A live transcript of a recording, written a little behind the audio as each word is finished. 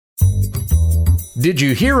Did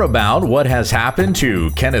you hear about what has happened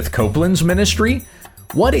to Kenneth Copeland's ministry?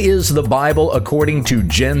 What is the Bible according to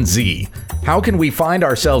Gen Z? How can we find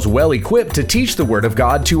ourselves well equipped to teach the Word of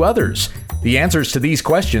God to others? The answers to these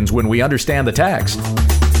questions when we understand the text.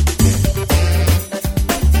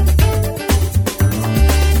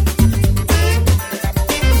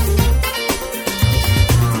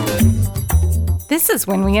 This is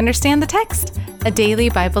When We Understand the Text, a daily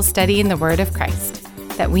Bible study in the Word of Christ,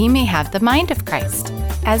 that we may have the mind of Christ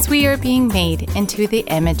as we are being made into the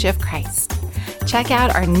image of Christ. Check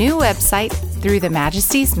out our new website, Through the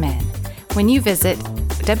Majesty's Men, when you visit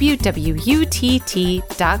www.utt.com.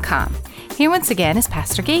 Here once again is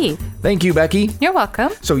Pastor Gabe. Thank you, Becky. You're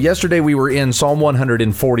welcome. So yesterday we were in Psalm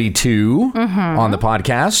 142 on the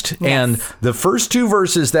podcast, and the first two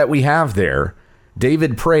verses that we have there,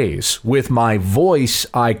 David prays, "With my voice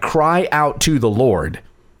I cry out to the Lord.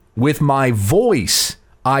 With my voice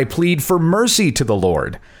I plead for mercy to the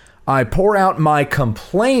Lord. I pour out my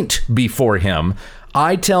complaint before him.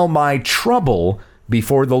 I tell my trouble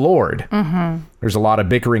before the Lord." There's a lot of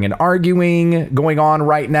bickering and arguing going on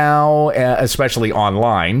right now, especially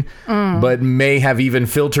online, but may have even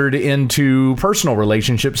filtered into personal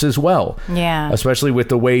relationships as well. Yeah. Especially with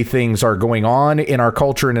the way things are going on in our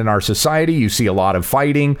culture and in our society. You see a lot of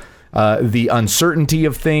fighting, the uncertainty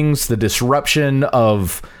of things, the disruption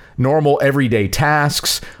of normal everyday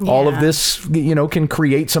tasks. All of this, can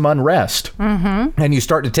create some unrest. And you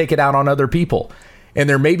start to take it out on other people. And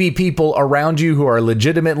there may be people around you who are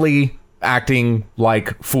legitimately acting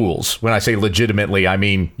like fools. When I say legitimately, I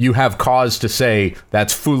mean you have cause to say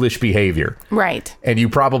that's foolish behavior. Right. And you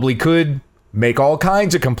probably could make all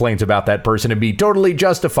kinds of complaints about that person and be totally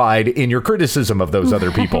justified in your criticism of those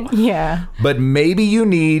other people. Yeah. But maybe you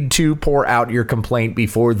need to pour out your complaint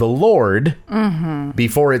before the Lord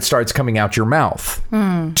before it starts coming out your mouth.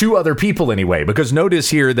 To other people anyway, because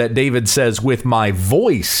notice here that David says, "With my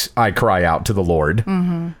voice I cry out to the Lord.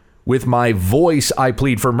 With my voice I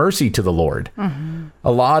plead for mercy to the Lord."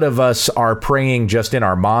 A lot of us are praying just in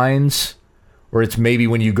our minds, or it's maybe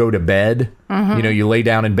when you go to bed, you lay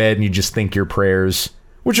down in bed and you just think your prayers,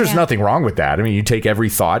 which there's nothing wrong with that. I mean, you take every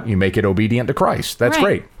thought, you make it obedient to Christ. That's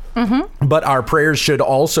great. But our prayers should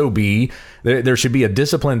also be, there should be a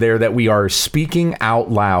discipline there that we are speaking out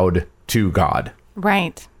loud to God.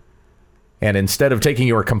 Right. And instead of taking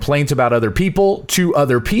your complaints about other people to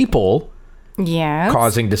other people, Yes.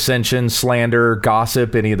 causing dissension, slander,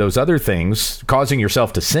 gossip, any of those other things, causing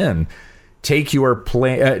yourself to sin, take your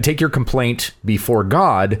complaint before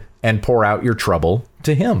God and pour out your trouble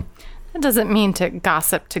to him. That doesn't mean to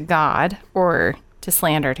gossip to God or to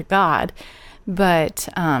slander to God, but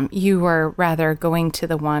you are rather going to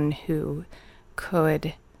the one who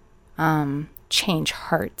could change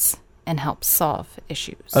hearts and help solve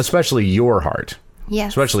issues. Especially your heart. Yes.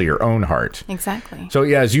 Especially your own heart. Exactly. So,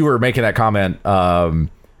 yeah, as you were making that comment,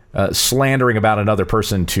 slandering about another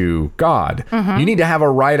person to God, you need to have a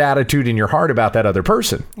right attitude in your heart about that other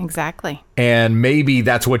person. Exactly. And maybe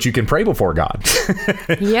that's what you can pray before God.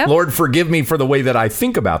 Yep. Lord, forgive me for the way that I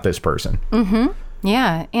think about this person.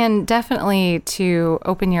 Yeah, and definitely to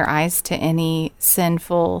open your eyes to any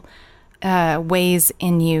sinful ways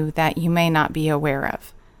in you that you may not be aware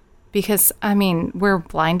of. Because, we're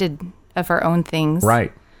blinded of our own things.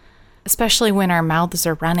 Right. Especially when our mouths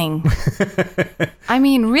are running.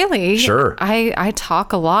 Really. Sure. I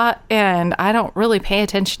talk a lot and I don't really pay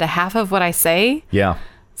attention to half of what I say. Yeah.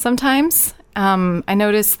 Sometimes I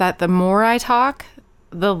notice that the more I talk,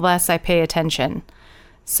 the less I pay attention.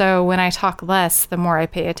 So when I talk less, the more I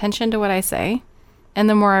pay attention to what I say. And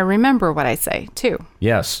the more I remember what I say, too.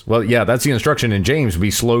 Yes. Well, yeah, that's the instruction in James.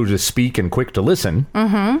 Be slow to speak and quick to listen.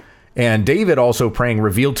 And David also praying,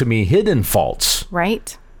 "Reveal to me hidden faults."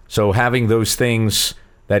 Right. So having those things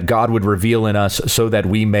that God would reveal in us so that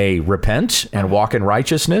we may repent and walk in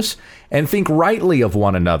righteousness and think rightly of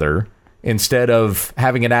one another instead of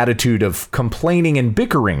having an attitude of complaining and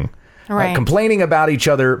bickering. Right. Complaining about each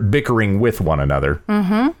other, bickering with one another.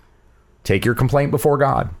 Take your complaint before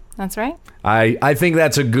God. That's right. I think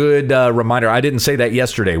that's a good reminder. I didn't say that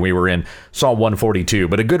yesterday. We were in Psalm 142,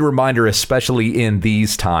 but a good reminder, especially in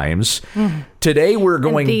these times. Today we're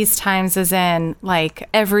going... And these times as in, like,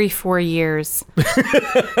 every 4 years.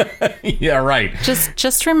 Yeah, right.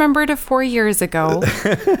 Just remember to 4 years ago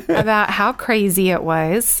about how crazy it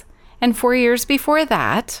was. And 4 years before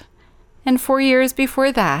that. And 4 years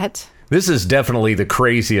before that. This is definitely the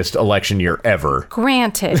craziest election year ever.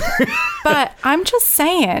 Granted. But I'm just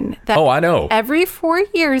saying that I know. Every 4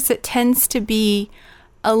 years it tends to be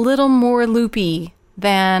a little more loopy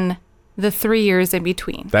than the 3 years in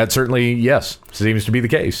between. That certainly, yes, seems to be the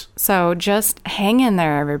case. So just hang in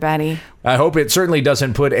there, everybody. I hope it certainly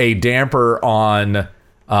doesn't put a damper on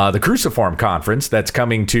the Cruciform Conference that's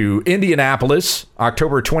coming to Indianapolis,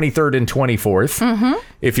 October 23rd and 24th.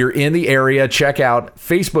 If you're in the area, check out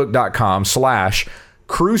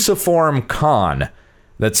facebook.com/CruciformCon.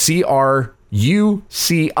 That's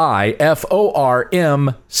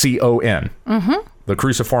CRUCIFORMCON. The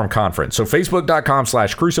Cruciform Conference. So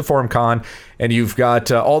facebook.com/CruciformCon, and you've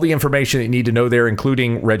got all the information that you need to know there,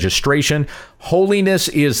 including registration. Holiness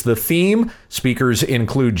is the theme. Speakers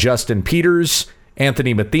include Justin Peters,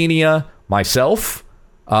 Anthony Mathenia, myself,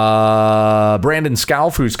 Brandon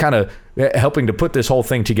Scalf, who's kind of helping to put this whole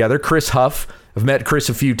thing together, Chris Huff. I've met Chris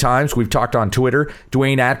a few times. We've talked on Twitter.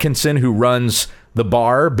 Dwayne Atkinson, who runs The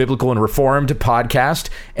Bar, Biblical and Reformed podcast,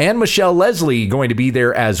 and Michelle Leslie going to be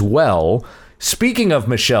there as well. Speaking of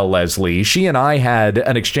Michelle Leslie, she and I had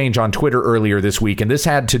an exchange on Twitter earlier this week, and this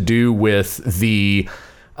had to do with the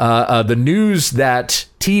news that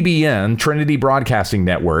TBN, Trinity Broadcasting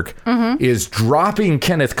Network, is dropping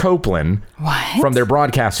Kenneth Copeland from their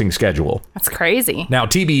broadcasting schedule. That's crazy. Now,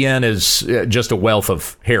 TBN is just a wealth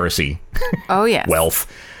of heresy. Oh, yes. Wealth.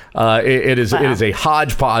 It is a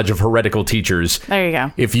hodgepodge of heretical teachers. There you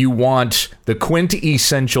go. If you want the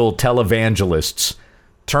quintessential televangelists,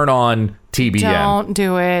 turn on TBN. Don't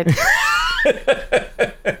do it.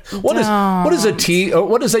 What does a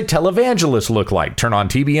televangelist look like? Turn on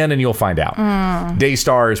TBN and you'll find out.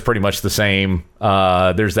 Daystar is pretty much the same.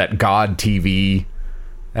 There's that God TV.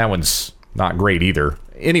 That one's not great either.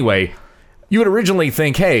 Anyway, you would originally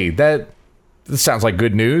think, hey, this sounds like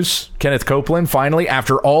good news. Kenneth Copeland, finally,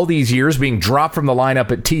 after all these years being dropped from the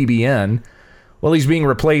lineup at TBN, well, he's being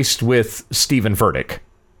replaced with Stephen Furtick.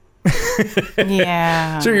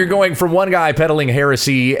 Yeah. So you're going from one guy peddling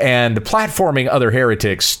heresy and platforming other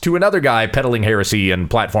heretics to another guy peddling heresy and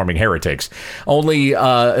platforming heretics. Only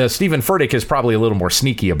Stephen Furtick is probably a little more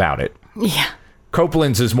sneaky about it. Yeah.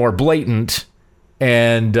 Copeland's is more blatant,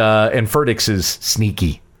 and Furtick's is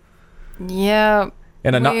sneaky. Yeah.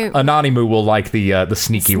 And Anonymu will like the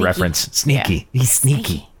sneaky reference. Sneaky. Yeah. He's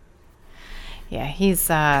sneaky. Yeah, he's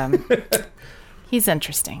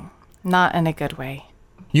interesting. Not in a good way.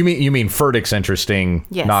 You mean Furtick's interesting,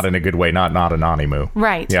 yes. Not in a good way, not Anonymu.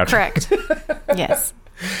 Right, yeah. Correct. Yes.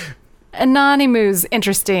 Anonymu's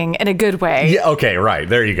interesting in a good way. Yeah, okay, right.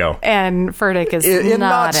 There you go. And Furtick is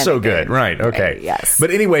not so good. Right, okay. Yes.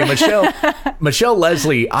 But anyway, Michelle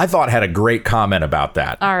Leslie, I thought had a great comment about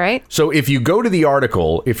that. All right. So if you go to the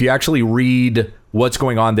article, if you actually read what's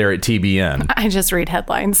going on there at TBN. I just read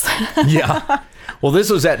headlines. Yeah. Well, this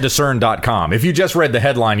was at discern.com. If you just read the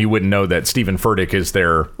headline, you wouldn't know that Stephen Furtick is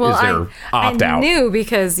their opt-out. I knew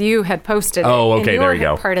because you had posted it. Oh, okay, there you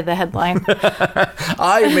go. Part of the headline.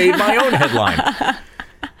 I made my own headline.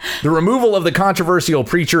 The removal of the controversial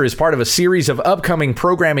preacher is part of a series of upcoming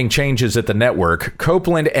programming changes at the network.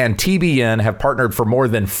 Copeland and TBN have partnered for more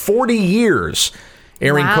than 40 years,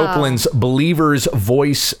 airing Copeland's Believer's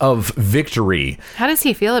Voice of Victory. How does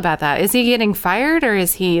he feel about that? Is he getting fired or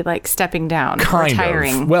is he like stepping down,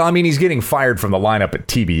 retiring? Well, I mean, he's getting fired from the lineup at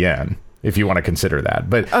TBN, if you want to consider that,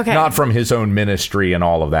 but not from his own ministry and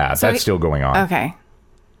all of that. So that's still going on. Okay.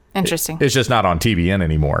 Interesting. It's just not on TBN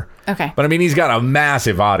anymore. Okay. But I mean, he's got a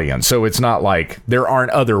massive audience, so it's not like there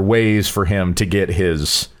aren't other ways for him to get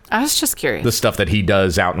I was just curious. The stuff that he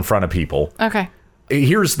does out in front of people. Okay.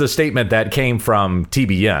 Here's the statement that came from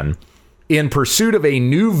TBN. In pursuit of a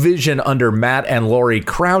new vision under Matt and Lori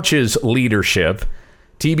Crouch's leadership,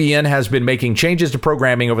 TBN has been making changes to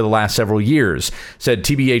programming over the last several years, said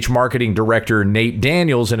TBH marketing director Nate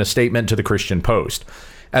Daniels in a statement to the Christian Post.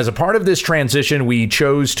 As a part of this transition, we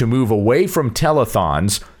chose to move away from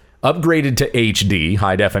telethons, upgraded to HD,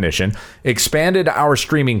 high definition, expanded our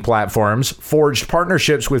streaming platforms, forged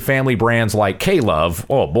partnerships with family brands like K-Love.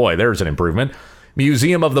 Oh boy, there's an improvement.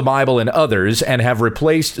 Museum of the Bible and others, and have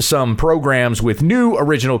replaced some programs with new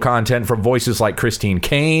original content from voices like Christine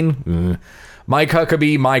Kane, Mike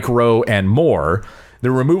Huckabee, Mike Rowe, and more.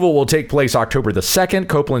 The removal will take place October the 2nd.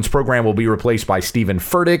 Copeland's program will be replaced by Stephen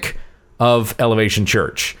Furtick of Elevation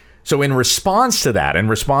Church. So in response to that, in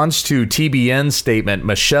response to TBN's statement,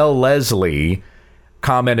 Michelle Leslie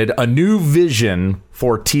commented, a new vision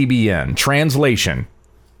for TBN. Translation.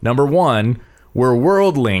 Number 1, we're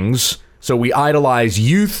worldlings, so we idolize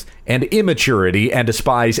youth and immaturity and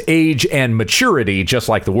despise age and maturity, just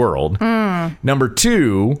like the world. Number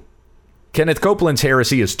 2, Kenneth Copeland's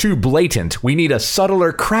heresy is too blatant. We need a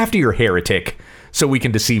subtler, craftier heretic so we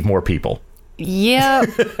can deceive more people. Yep.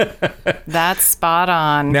 That's spot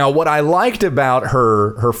on. Now, what I liked about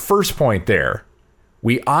her first point there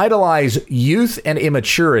We idolize youth and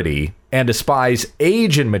immaturity and despise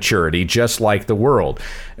age and maturity, just like the world.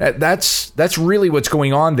 That's really what's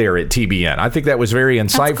going on there at TBN. I think that was very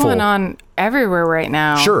insightful. That's going on everywhere right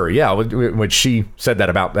now. Sure, yeah, which she said that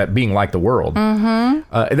about that being like the world.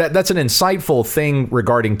 That's an insightful thing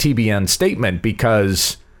regarding TBN's statement,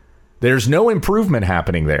 because there's no improvement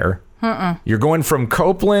happening there. You're going from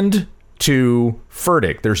Copeland to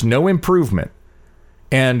Furtick. There's no improvement.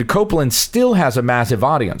 And Copeland still has a massive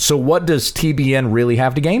audience. So what does TBN really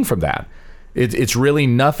have to gain from that? It's really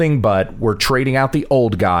nothing but we're trading out the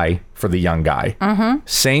old guy for the young guy.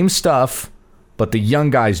 Same stuff, but the young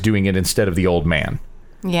guy's doing it instead of the old man.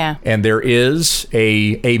 Yeah. And there is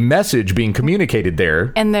a message being communicated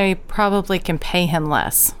there. And they probably can pay him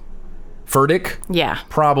less. Furtick? Yeah.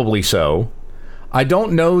 Probably so. I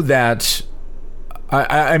don't know that...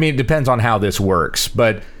 I mean, it depends on how this works,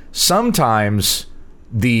 but sometimes...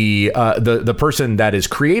 the person that is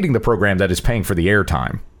creating the program that is paying for the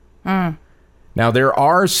airtime. Now, there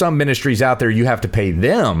are some ministries out there you have to pay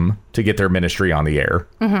them to get their ministry on the air.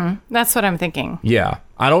 That's what I'm thinking. Yeah.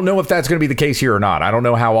 I don't know if that's going to be the case here or not. I don't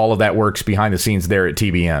know how all of that works behind the scenes there at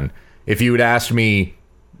TBN. If you had asked me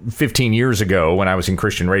 15 years ago when I was in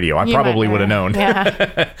Christian radio, I probably would have known.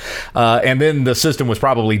 Yeah. And then the system was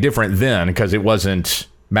probably different then, because it wasn't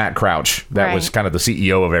Matt Crouch. That was kind of the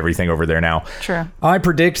CEO of everything over there now. True. I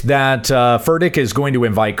predict that Furtick is going to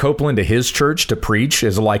invite Copeland to his church to preach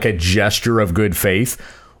as like a gesture of good faith.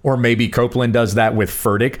 Or maybe Copeland does that with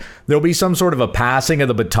Furtick. There'll be some sort of a passing of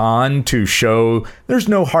the baton to show there's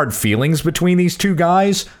no hard feelings between these two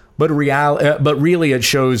guys, but really it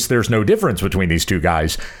shows there's no difference between these two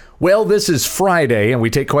guys. Well, this is Friday, and we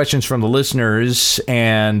take questions from the listeners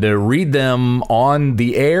and read them on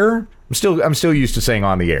the air. I'm still used to saying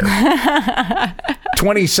on the air.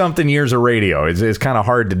 20-something years of radio. It's kind of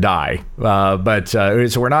hard to die.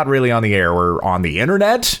 So we're not really on the air. We're on the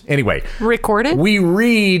internet. Anyway. Recorded? We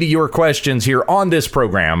read your questions here on this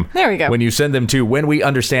program. There we go. When you send them to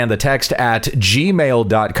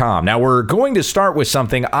whenweunderstandthetext@gmail.com. Now, we're going to start with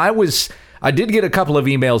something. I did get a couple of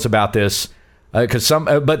emails about this,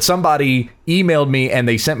 but somebody emailed me and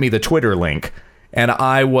they sent me the Twitter link. And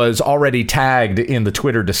I was already tagged in the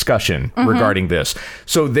Twitter discussion regarding this.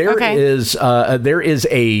 So there is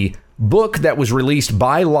a book that was released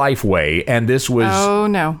by Lifeway, and this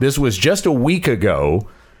was just a week ago.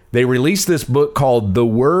 They released this book called The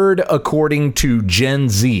Word According to Gen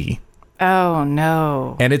Z. Oh,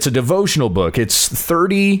 no. And it's a devotional book. It's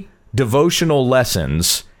 30 devotional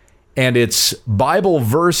lessons, and it's Bible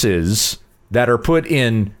verses that are put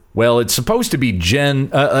in... Well, it's supposed to be Gen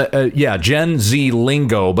Z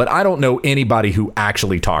lingo, but I don't know anybody who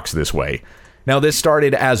actually talks this way. Now, this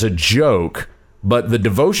started as a joke, but the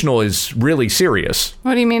devotional is really serious.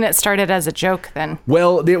 What do you mean it started as a joke, then?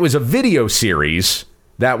 Well, it was a video series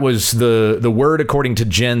that was the Word According to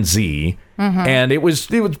Gen Z, and it was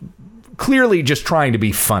clearly just trying to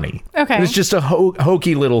be funny. Okay. It was just a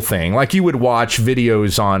hokey little thing, like you would watch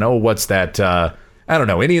videos on, what's that... I don't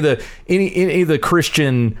know, any of the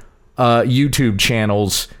Christian YouTube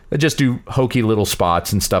channels that just do hokey little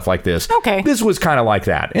spots and stuff like this. Okay. This was kind of like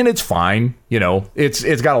that, and it's fine. You know,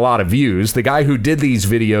 it's got a lot of views. The guy who did these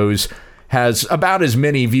videos has about as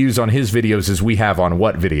many views on his videos as we have on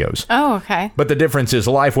What videos. Oh, okay. But the difference is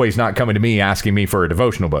Lifeway's not coming to me asking me for a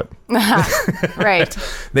devotional book. Right.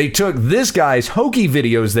 They took this guy's hokey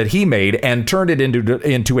videos that he made and turned it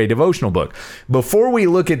into a devotional book. Before we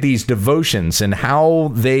look at these devotions and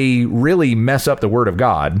how they really mess up the Word of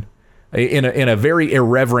God in a very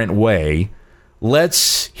irreverent way,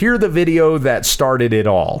 let's hear the video that started it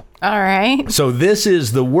all. All right. So this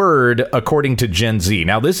is The Word According to Gen Z.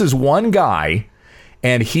 Now, this is one guy,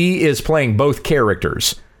 and he is playing both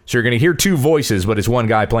characters. So you're going to hear two voices, but it's one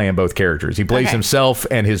guy playing both characters. He plays himself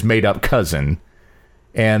and his made-up cousin.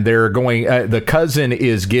 And they're going... the cousin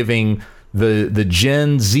is giving the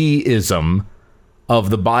Gen Z-ism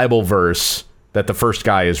of the Bible verse that the first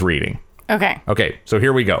guy is reading. Okay. Okay, so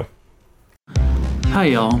here we go. Hi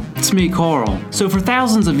y'all, it's me, Carl. So for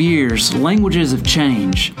thousands of years, languages have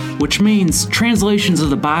changed, which means translations of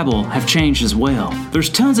the Bible have changed as well. There's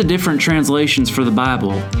tons of different translations for the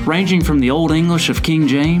Bible, ranging from the Old English of King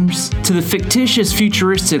James to the fictitious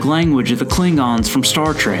futuristic language of the Klingons from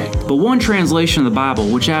Star Trek. But one translation of the Bible,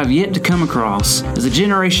 which I have yet to come across, is a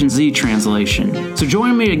Generation Z translation. So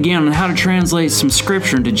join me again on how to translate some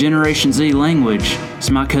scripture into Generation Z language. It's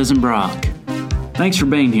my cousin Brock. Thanks for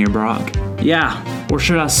being here, Brock. Yeah, or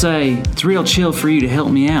should I say, it's real chill for you to help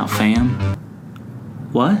me out, fam.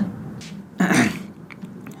 What?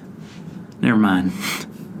 Never mind.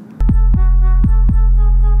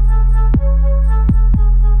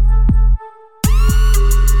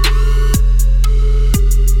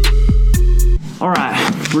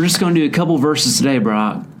 We're just going to do a couple verses today,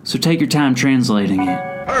 Brock, so take your time translating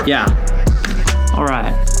it. Yeah. All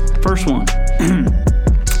right. First one.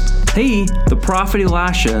 He, the prophet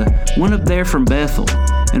Elisha, went up there from Bethel,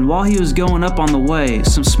 and while he was going up on the way,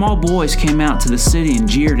 some small boys came out to the city and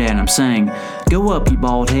jeered at him, saying, "Go up, you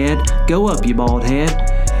bald head! Go up, you bald head!"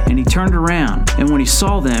 And he turned around, and when he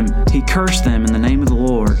saw them, he cursed them in the name of the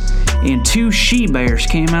Lord. And 2 she-bears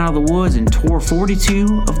came out of the woods and tore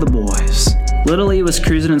 42 of the boys. Little he was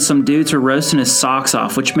cruising and some dudes were roasting his socks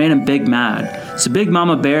off, which made him big mad. So Big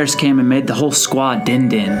Mama Bears came and made the whole squad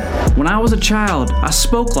din-din. When I was a child, I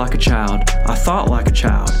spoke like a child. I thought like a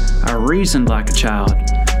child. I reasoned like a child.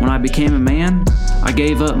 When I became a man, I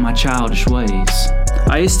gave up my childish ways.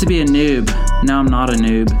 I used to be a noob. Now I'm not a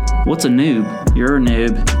noob. What's a noob? You're a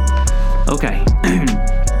noob. Okay.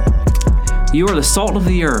 You are the salt of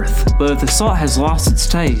the earth, but if the salt has lost its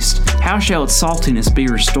taste, how shall its saltiness be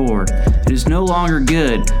restored? It is no longer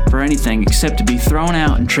good for anything except to be thrown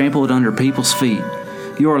out and trampled under people's feet.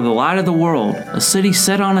 You are the light of the world, a city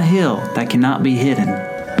set on a hill that cannot be hidden.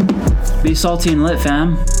 Be salty and lit,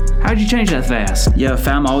 fam. How'd you change that fast? Yo,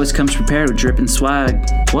 fam always comes prepared with dripping swag.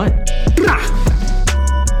 What?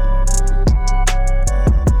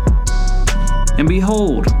 And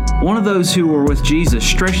behold, one of those who were with Jesus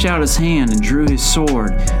stretched out his hand and drew his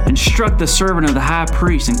sword, and struck the servant of the high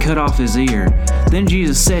priest and cut off his ear. Then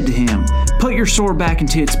Jesus said to him, "Put your sword back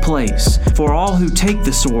into its place, for all who take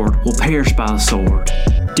the sword will perish by the sword."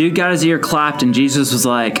 Dude got his ear clapped and Jesus was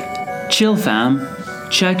like, "Chill, fam.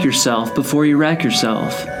 Check yourself before you wreck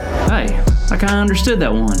yourself." Hey, I kinda understood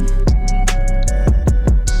that one.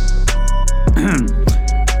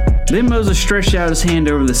 Then Moses stretched out his hand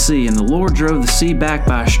over the sea, and the Lord drove the sea back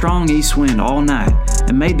by a strong east wind all night,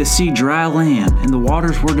 and made the sea dry land, and the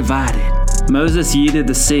waters were divided. Moses yeeted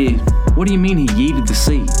the sea. What do you mean he yeeted the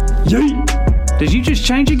sea? Yeet! Did you just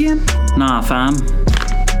change again? Nah, fam.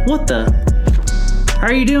 What the? How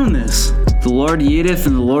are you doing this? The Lord yeeteth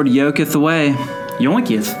and the Lord yoketh away.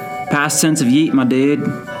 Yoinketh. Past tense of yeet, my dude.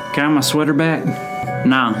 Can I have my sweater back?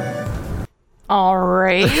 Nah. All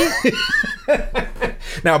right.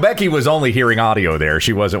 Now, Becky was only hearing audio there.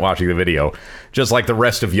 She wasn't watching the video. Just like the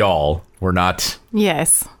rest of y'all, we're not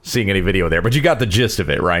seeing any video there. But you got the gist of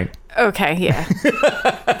it, right? Okay, yeah.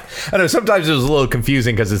 I know sometimes it was a little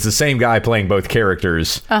confusing because it's the same guy playing both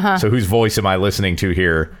characters. Uh-huh. So whose voice am I listening to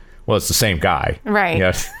here? Well, it's the same guy. Right.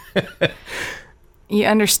 Yes. You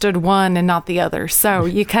understood one and not the other, so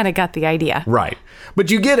you kind of got the idea. Right. But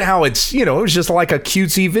you get how it's, it was just like a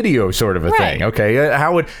cutesy video sort of a thing. Okay.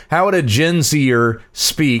 How would a Gen Zer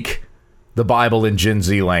speak the Bible in Gen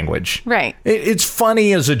Z language? Right. It's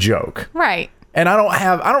funny as a joke. Right. And I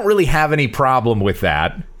don't really have any problem with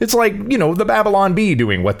that. It's like, the Babylon Bee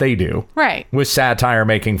doing what they do. Right. With satire,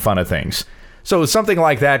 making fun of things. So something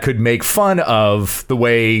like that could make fun of the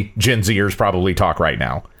way Gen Zers probably talk right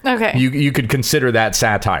now. Okay. You could consider that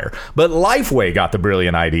satire. But Lifeway got the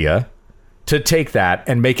brilliant idea to take that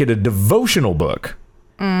and make it a devotional book.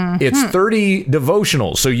 Mm-hmm. It's 30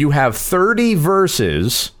 devotionals. So you have 30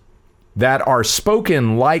 verses that are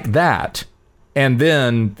spoken like that, and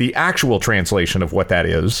then the actual translation of what that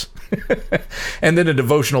is, and then a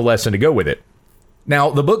devotional lesson to go with it.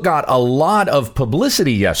 Now, the book got a lot of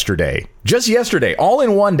publicity yesterday. Just yesterday, all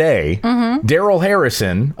in one day. Mm-hmm. Daryl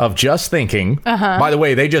Harrison of Just Thinking. Uh-huh. By the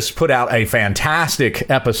way, they just put out a fantastic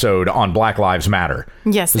episode on Black Lives Matter.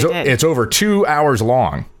 Yes, they did. It's over 2 hours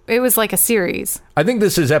long. It was like a series. I think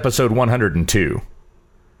this is episode 102.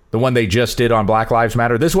 The one they just did on Black Lives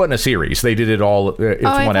Matter. This wasn't a series. They did it all. It's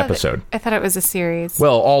one episode. I thought it was a series.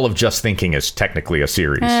 Well, all of Just Thinking is technically a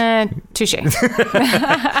series. Touche.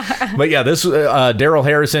 But yeah, this Daryl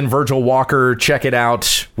Harrison, Virgil Walker, check it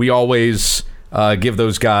out. We always give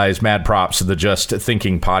those guys mad props to the Just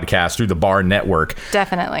Thinking podcast through the Bar Network.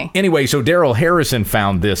 Definitely. Anyway, so Daryl Harrison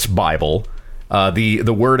found this Bible, the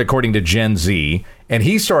Word According to Gen Z, and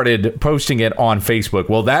he started posting it on Facebook.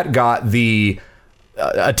 Well, that got the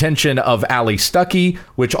attention of Ali Stuckey,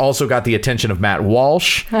 which also got the attention of Matt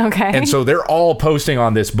Walsh. Okay. And so they're all posting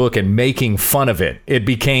on this book and making fun of it. It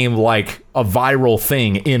became like a viral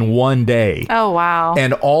thing in one day. Oh, wow.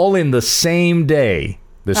 And all in the same day.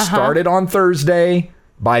 This started on Thursday.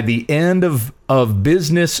 By the end of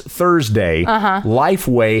business Thursday,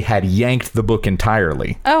 Lifeway had yanked the book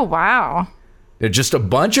entirely. Oh, wow. Just a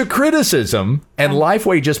bunch of criticism, and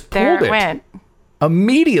Lifeway just pulled there it went.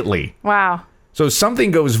 Immediately. Wow. So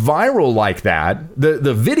something goes viral like that.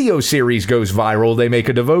 The video series goes viral. They make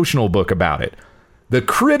a devotional book about it. The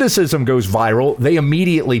criticism goes viral. They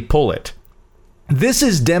immediately pull it. This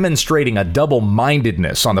is demonstrating a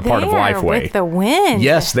double-mindedness on the part of Lifeway. With the wind.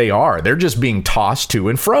 Yes, they are. They're just being tossed to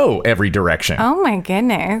and fro every direction. Oh, my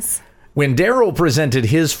goodness. When Daryl presented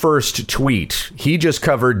his first tweet, he just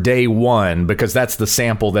covered day 1 because that's the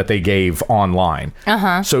sample that they gave online.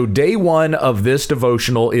 So day 1 of this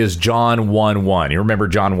devotional is John 1:1. You remember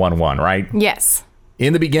John 1:1, right? Yes.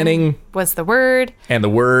 In the beginning Was the Word. And the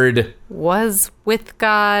Word Was with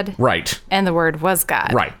God. Right. And the Word was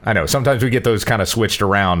God. Right. I know. Sometimes we get those kind of switched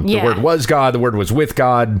around. Yeah. The Word was God. The Word was with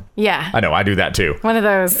God. Yeah. I know. I do that too. One of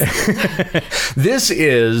those. This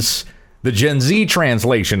is the Gen Z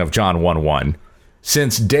translation of John 1:1.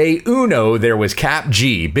 Since day uno, there was Cap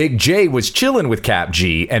G. Big J was chilling with Cap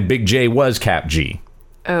G, and Big J was Cap G.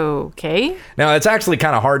 Okay. Now, it's actually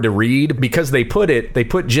kind of hard to read because they put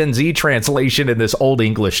Gen Z translation in this Old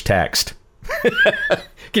English text.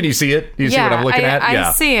 Can you see it? Do you see what I'm looking at?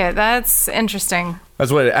 I see it. That's interesting.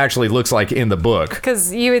 That's what it actually looks like in the book.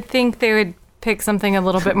 Because you would think they would pick something a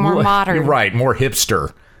little bit more modern. Right, more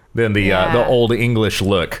hipster than the Old English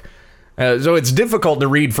look. So it's difficult to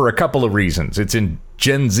read for a couple of reasons. It's in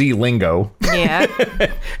Gen Z lingo. Yeah.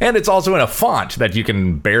 And it's also in a font that you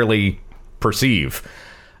can barely perceive.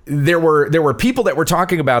 There were people that were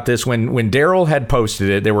talking about this when Daryl had posted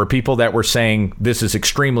it. There were people that were saying this is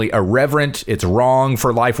extremely irreverent. It's wrong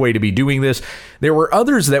for Lifeway to be doing this. There were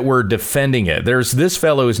others that were defending it. There's this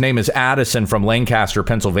fellow, his name is Addison from Lancaster,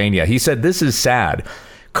 Pennsylvania. He said, "This is sad.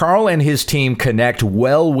 Carl and his team connect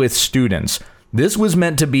well with students. This was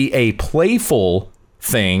meant to be a playful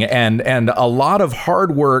thing, and a lot of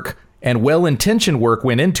hard work and well-intentioned work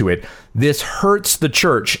went into it. This hurts the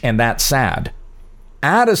church, and that's sad."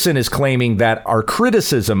 Addison is claiming that our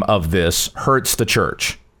criticism of this hurts the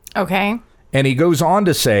church. Okay. And he goes on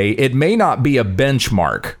to say, it may not be a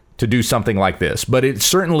benchmark to do something like this, but it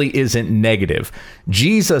certainly isn't negative.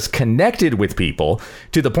 Jesus connected with people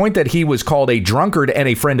to the point that he was called a drunkard and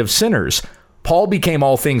a friend of sinners. Paul became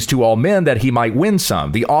all things to all men that he might win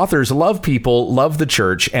some. The authors love people, love the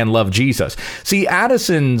church, and love Jesus. See,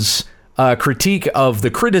 Addison's critique of the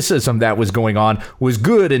criticism that was going on was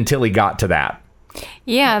good until he got to that.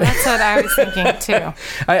 Yeah, that's what I was thinking too.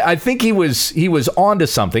 I think he was onto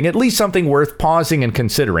something, at least something worth pausing and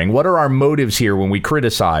considering. What are our motives here when we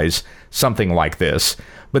criticize something like this?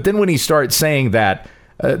 But then when he starts saying that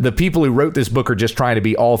the people who wrote this book are just trying to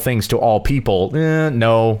be all things to all people,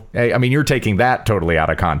 no. I mean, you're taking that totally out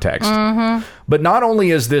of context. Mm-hmm. But not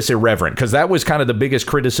only is this irreverent, because that was kind of the biggest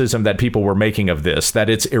criticism that people were making of this, that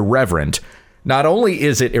it's irreverent. Not only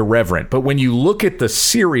is it irreverent, but when you look at the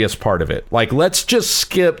serious part of it, like let's just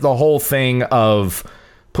skip the whole thing of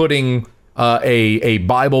putting a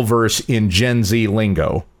Bible verse in Gen Z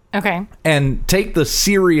lingo. Okay. And take the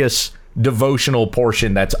serious devotional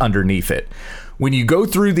portion that's underneath it. When you go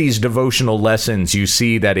through these devotional lessons, you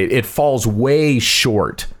see that it falls way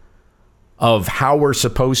short of how we're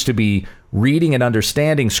supposed to be reading and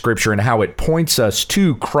understanding Scripture and how it points us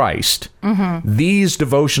to Christ. Mm-hmm. These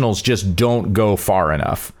devotionals just don't go far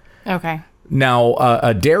enough. Okay. Now,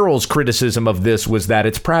 Daryl's criticism of this was that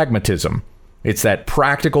it's pragmatism. It's that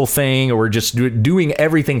practical thing, or we're just doing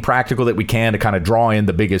everything practical that we can to kind of draw in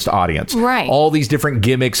the biggest audience. Right. All these different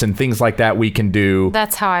gimmicks and things like that we can do.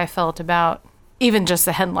 That's how I felt about even just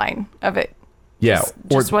the headline of it. Yeah.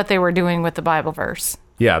 Just what they were doing with the Bible verse.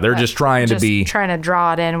 Yeah, they're just trying to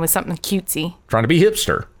draw it in with something cutesy. Trying to be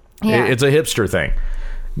hipster. Yeah. It's a hipster thing.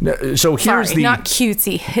 So here's not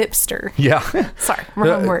cutesy, hipster. Yeah. Sorry,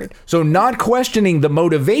 wrong word. So not questioning the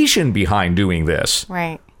motivation behind doing this.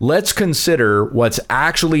 Right. Let's consider what's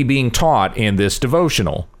actually being taught in this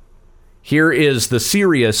devotional. Here is the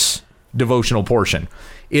serious devotional portion.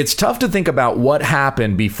 It's tough to think about what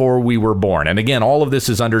happened before we were born. And again, all of this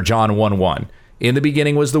is under John 1:1. In the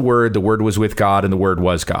beginning was the Word was with God, and the Word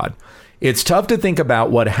was God. It's tough to think about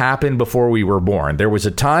what happened before we were born. There was a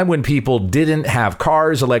time when people didn't have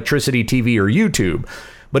cars, electricity, TV, or YouTube.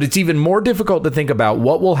 But it's even more difficult to think about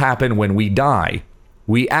what will happen when we die.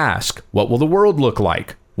 We ask, what will the world look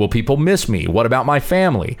like? Will people miss me? What about my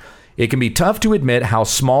family? It can be tough to admit how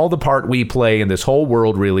small the part we play in this whole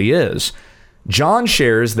world really is. John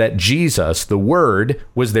shares that Jesus, the Word,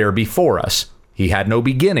 was there before us. He had no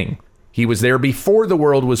beginning. He was there before the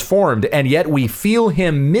world was formed, and yet we feel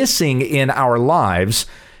him missing in our lives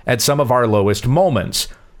at some of our lowest moments.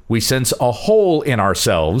 We sense a hole in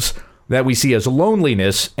ourselves that we see as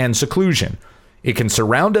loneliness and seclusion. It can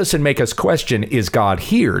surround us and make us question, is God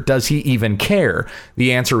here? Does he even care?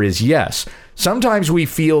 The answer is yes. Sometimes we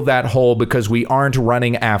feel that hole because we aren't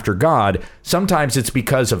running after God. Sometimes it's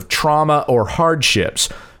because of trauma or hardships.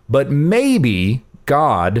 But maybe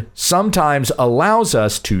God sometimes allows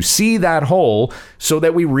us to see that hole so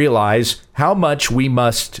that we realize how much we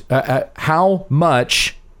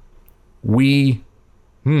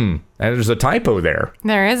there's a typo there.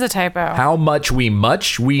 There is a typo. How much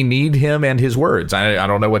we need him and his words. I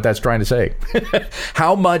don't know what that's trying to say.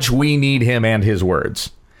 How much we need him and his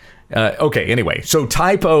words. Okay, anyway, so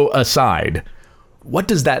typo aside, what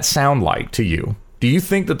does that sound like to you? Do you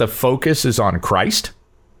think that the focus is on Christ?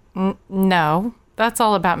 No, that's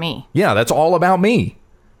all about me. Yeah, that's all about me.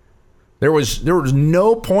 There was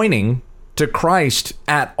no pointing to Christ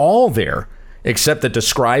at all there, except that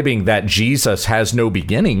describing that Jesus has no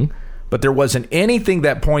beginning, but there wasn't anything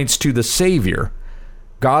that points to the Savior.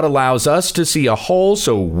 God allows us to see a hole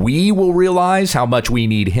so we will realize how much we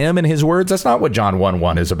need him and his words. That's not what John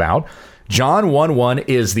 1:1 is about. John 1:1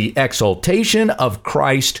 is the exaltation of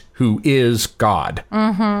Christ, who is God.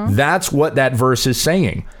 Mm-hmm. That's what that verse is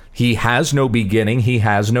saying. He has no beginning. He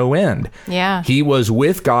has no end. Yeah. He was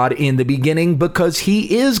with God in the beginning because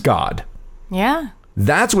he is God. Yeah.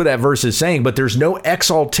 That's what that verse is saying, but there's no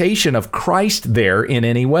exaltation of Christ there in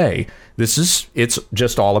any way. It's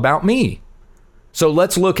just all about me. So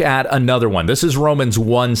let's look at another one. This is Romans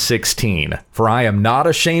 1:16. For I am not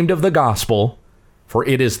ashamed of the gospel, for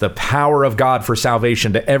it is the power of God for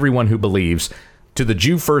salvation to everyone who believes, to the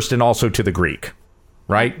Jew first and also to the Greek.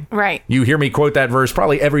 Right? Right. You hear me quote that verse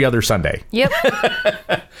probably every other Sunday. Yep.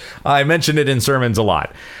 I mention it in sermons a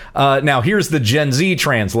lot. Now, here's the Gen Z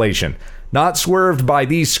translation. Not swerved by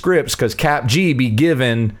these scripts, because Cap G be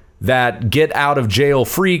given that get out of jail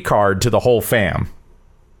free card to the whole fam.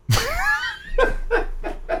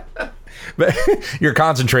 You're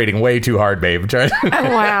concentrating way too hard, babe.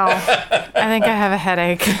 Wow. I think I have a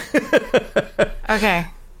headache. Okay.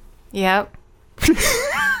 Yep.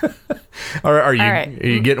 Are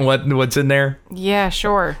you getting what's in there? Yeah,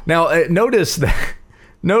 sure. Now, notice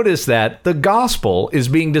that the gospel is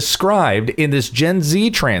being described in this Gen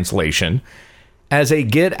Z translation as a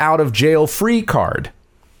get out of jail free card.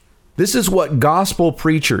 This is what gospel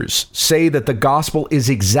preachers say that the gospel is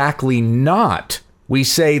exactly not. We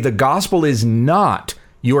say the gospel is not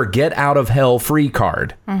your get out of hell free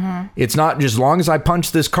card. Mm-hmm. It's not just as long as I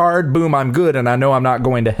punch this card, boom, I'm good and I know I'm not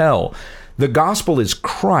going to hell. The gospel is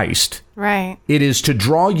Christ. Right. It is to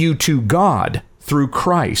draw you to God through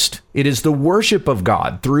Christ. It is the worship of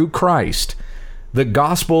God through Christ. The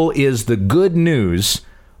gospel is the good news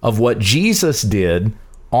of what Jesus did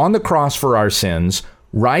on the cross for our sins,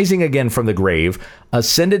 rising again from the grave,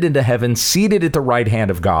 ascended into heaven, seated at the right hand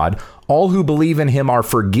of God. All who believe in him are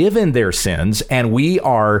forgiven their sins, and we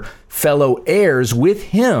are fellow heirs with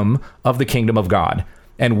him of the kingdom of God.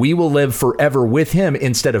 And we will live forever with him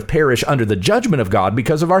instead of perish under the judgment of God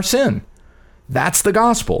because of our sin. That's the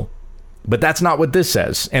gospel. But that's not what this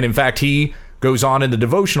says. And in fact, he goes on in the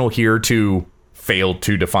devotional here to fail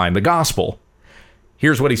to define the gospel.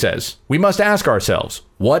 Here's what he says. We must ask ourselves,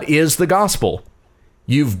 what is the gospel?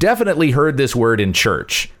 You've definitely heard this word in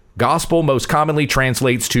church. Gospel most commonly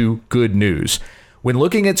translates to good news. When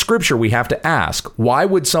looking at scripture, we have to ask, why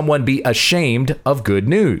would someone be ashamed of good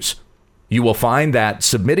news? You will find that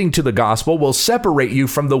submitting to the gospel will separate you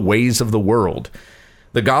from the ways of the world.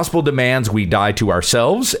 The gospel demands we die to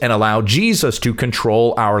ourselves and allow Jesus to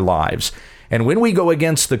control our lives. And when we go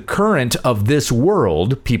against the current of this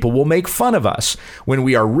world, people will make fun of us. When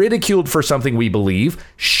we are ridiculed for something we believe,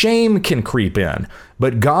 shame can creep in.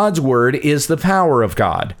 But God's word is the power of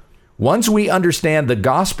God. Once we understand the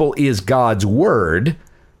gospel is God's word,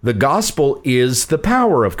 the gospel is the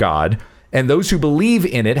power of God, and those who believe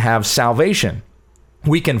in it have salvation.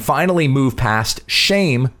 We can finally move past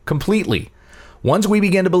shame completely. Once we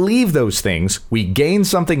begin to believe those things, we gain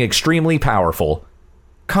something extremely powerful: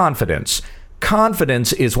 confidence.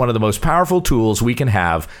 Confidence is one of the most powerful tools we can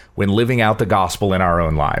have when living out the gospel in our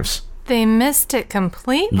own lives. They missed it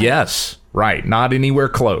completely. Yes, right. Not anywhere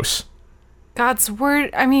close. God's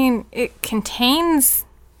word, I mean, it contains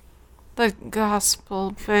the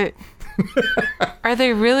gospel, but are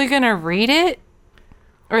they really going to read it?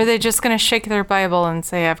 Or are they just going to shake their Bible and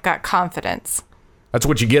say, I've got confidence? That's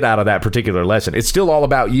what you get out of that particular lesson. It's still all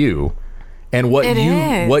about you and what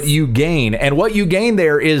you gain. And what you gain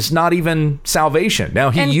there is not even salvation. Now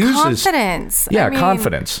he uses confidence. Yeah,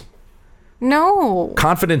 confidence. No.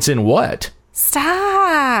 Confidence in what?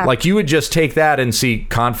 Stop. Like you would just take that and see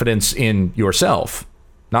confidence in yourself,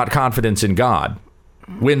 not confidence in God.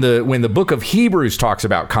 When the book of Hebrews talks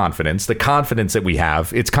about confidence, the confidence that we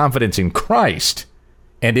have, it's confidence in Christ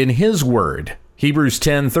and in his word. Hebrews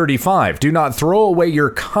 10:35, do not throw away your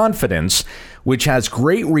confidence, which has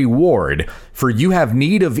great reward, for you have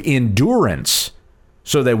need of endurance,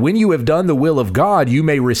 so that when you have done the will of God, you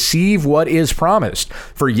may receive what is promised.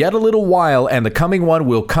 For yet a little while, and the coming one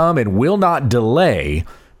will come and will not delay,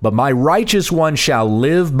 but my righteous one shall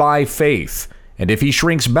live by faith. And if he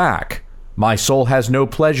shrinks back, my soul has no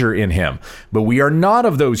pleasure in him. But we are not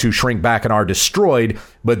of those who shrink back and are destroyed,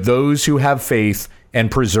 but those who have faith and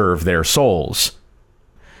preserve their souls.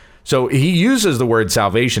 So he uses the word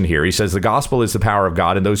salvation here. He says the gospel is the power of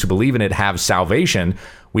God, and those who believe in it have salvation.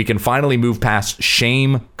 We can finally move past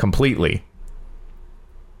shame completely.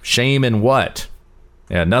 Shame in what?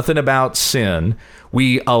 Yeah, nothing about sin.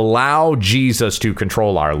 We allow Jesus to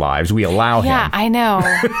control our lives. We allow him. Yeah, I know.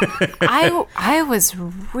 I was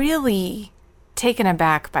really taken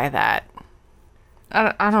aback by that.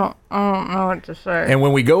 I don't know what to say. And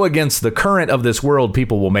when we go against the current of this world,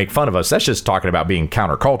 people will make fun of us. That's just talking about being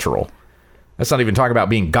countercultural. That's not even talking about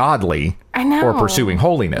being godly or pursuing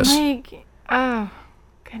holiness. Like, oh,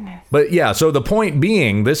 goodness. But yeah, so the point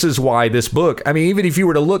being, this is why this book, I mean, even if you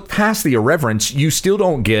were to look past the irreverence, you still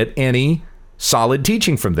don't get any solid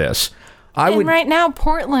teaching from this. Right now,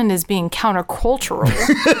 Portland is being countercultural.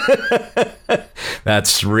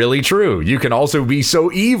 That's really true. You can also be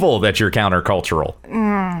so evil that you're countercultural.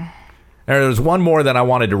 There's one more that I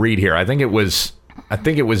wanted to read here. I think it was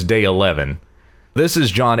day 11. This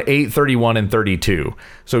is John 8:31 and 32.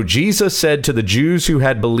 So Jesus said to the Jews who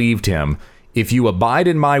had believed him, "If you abide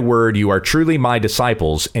in my word, you are truly my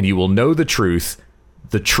disciples, and you will know the truth.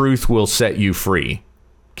 The truth will set you free."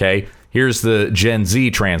 Okay? Here's the Gen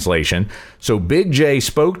Z translation. So Big J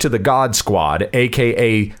spoke to the God Squad,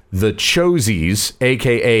 a.k.a. the Chosies,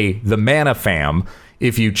 a.k.a. the Manna Fam.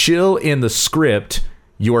 If you chill in the script,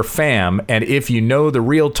 you're fam. And if you know the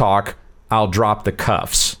real talk, I'll drop the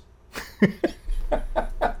cuffs.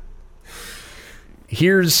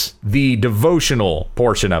 Here's the devotional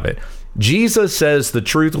portion of it. Jesus says the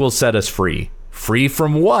truth will set us free. Free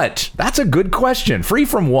from what? That's a good question. Free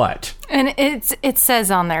from what? And it says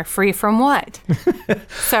on there, free from what?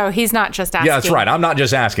 So he's not just asking. Yeah, that's right. I'm not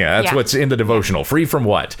just asking. That's what's in the devotional. Free from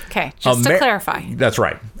what? Okay, just to clarify. That's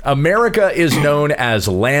right. America is known as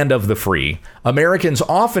land of the free. Americans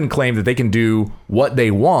often claim that they can do what they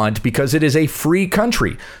want because it is a free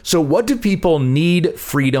country. So what do people need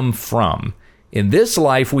freedom from? In this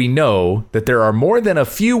life, we know that there are more than a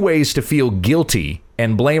few ways to feel guilty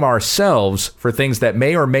and blame ourselves for things that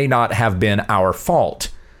may or may not have been our fault.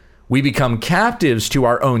 We become captives to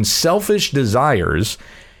our own selfish desires,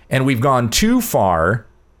 and we've gone too far.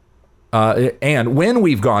 And when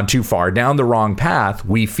we've gone too far down the wrong path,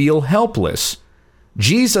 we feel helpless.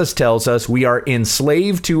 Jesus tells us we are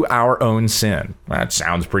enslaved to our own sin. That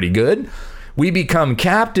sounds pretty good. We become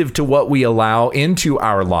captive to what we allow into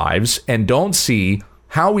our lives and don't see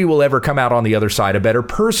how we will ever come out on the other side a better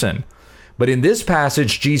person. But in this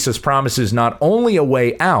passage, Jesus promises not only a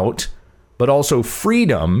way out, but also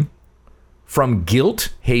freedom from guilt,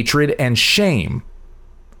 hatred, and shame.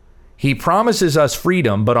 He promises us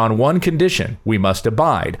freedom, but on one condition: we must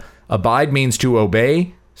abide. Abide means to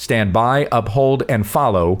obey, stand by, uphold, and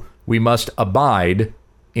follow. We must abide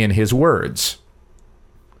in his words.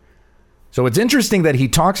 So it's interesting that he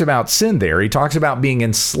talks about sin there. He talks about being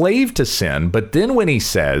enslaved to sin, but then when he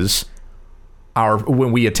says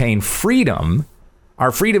when we attain freedom, our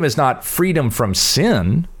freedom is not freedom from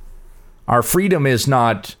sin. Our freedom is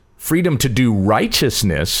not freedom to do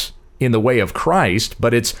righteousness in the way of Christ,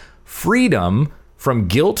 but it's freedom from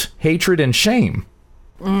guilt, hatred, and shame.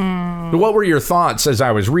 What were your thoughts as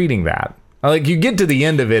I was reading that? Like, you get to the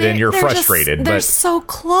end of it and you're frustrated. They're so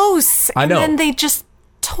close. I know. And then they just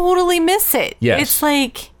totally miss it. Yes. It's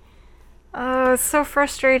like, oh, it's so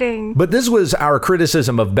frustrating. But this was our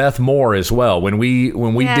criticism of Beth Moore as well. When we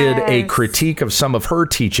did a critique of some of her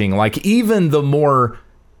teaching, like even the more,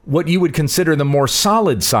 what you would consider the more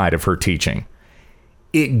solid side of her teaching,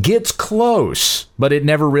 it gets close, but it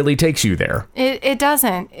never really takes you there. It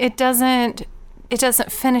doesn't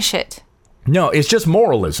finish it. No, it's just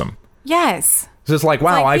moralism. Yes. It's just like,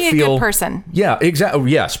 wow, I feel... be a good person. Yeah, exactly.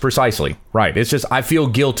 Yes, precisely. Right. It's just, I feel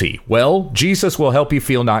guilty. Well, Jesus will help you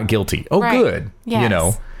feel not guilty. Oh, right. Good. Yes. You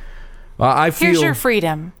know, here's your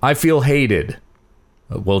freedom. I feel hated.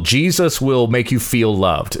 Well, Jesus will make you feel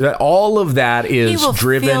loved. All of that is he will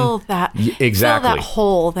driven. Feel that, exactly. Feel that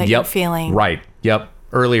hole that you're feeling. Right. Yep.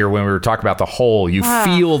 Earlier when we were talking about the hole, you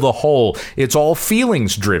feel the hole. It's all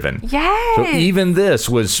feelings driven. Yes. So even this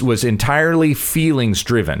was entirely feelings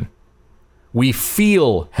driven. We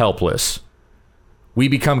feel helpless. We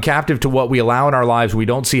become captive to what we allow in our lives. We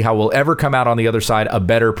don't see how we'll ever come out on the other side a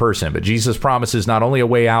better person. But Jesus promises not only a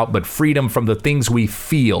way out, but freedom from the things we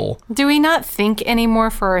feel. Do we not think anymore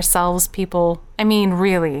for ourselves, people? I mean,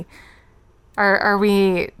 really. Are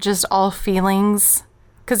we just all feelings?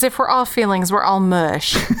 Because if we're all feelings, we're all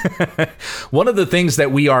mush. One of the things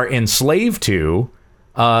that we are enslaved to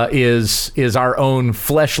is our own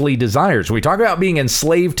fleshly desires. We talk about being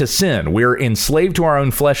enslaved to sin. We're enslaved to our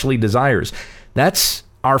own fleshly desires. That's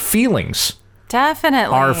our feelings.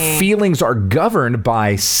 Definitely. Our feelings are governed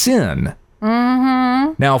by sin.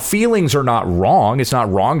 Mm-hmm. Now, feelings are not wrong. It's not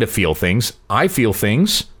wrong to feel things. I feel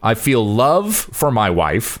things. I feel love for my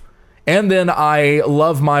wife. And then I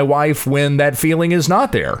love my wife when that feeling is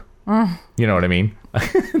not there. You know what I mean?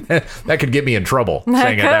 That could get me in trouble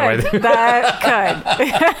saying it that way. That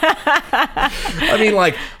could. I mean,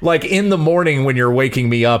 like in the morning when you're waking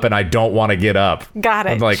me up and I don't want to get up. Got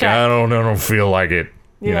it. I'm like, check. I don't feel like it.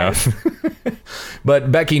 You Yes. know?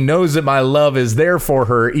 But Becky knows that my love is there for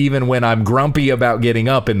her even when I'm grumpy about getting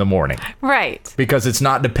up in the morning. Right. Because it's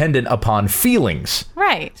not dependent upon feelings.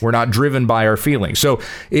 Right. We're not driven by our feelings. So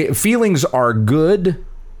feelings are good.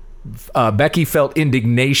 Becky felt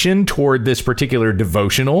indignation toward this particular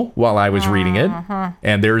devotional while I was reading it.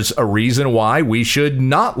 And there's a reason why we should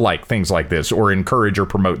not like things like this or encourage or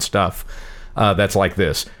promote stuff that's like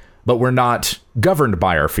this. But we're not governed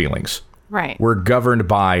by our feelings. Right. We're governed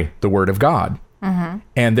by the Word of God.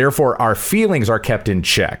 And therefore, our feelings are kept in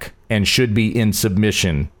check and should be in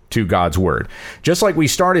submission to God's Word. Just like we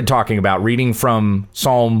started talking about reading from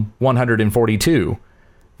Psalm 142,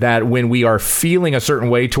 that when we are feeling a certain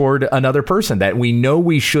way toward another person that we know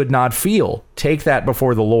we should not feel, take that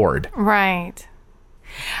before the Lord. Right.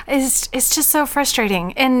 It's just so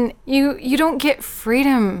frustrating. And you don't get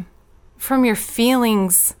freedom from your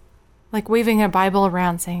feelings like waving a Bible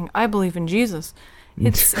around saying, I believe in Jesus.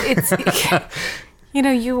 It's you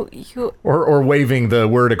know, you or waving the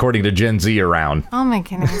word according to Gen Z around. oh my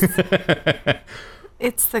goodness.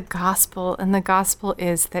 It's the gospel, and the gospel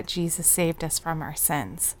is that Jesus saved us from our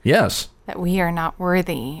sins. Yes. That we are not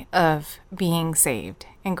worthy of being saved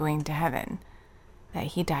and going to heaven. That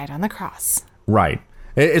he died on the cross. Right.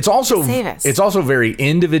 It's also Save us. It's also very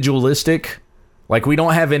individualistic. Like, we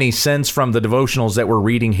don't have any sense from the devotionals that we're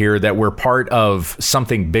reading here that we're part of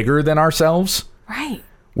something bigger than ourselves. Right.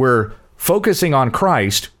 We're focusing on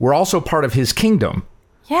Christ. We're also part of his kingdom.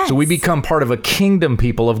 Yes. So we become part of a kingdom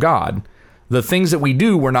people of God. The things that we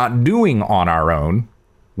do, we're not doing on our own.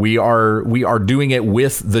 We are doing it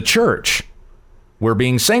with the church. We're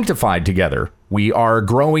being sanctified together. We are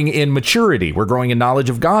growing in maturity. We're growing in knowledge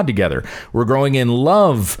of God together. We're growing in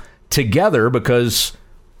love together because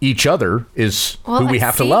each other is who we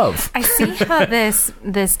have to love. I see how this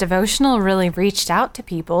devotional really reached out to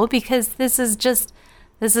people because this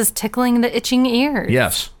is tickling the itching ears.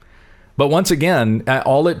 Yes. But once again,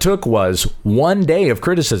 all it took was one day of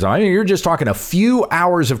criticism. I mean, you're just talking a few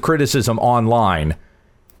hours of criticism online,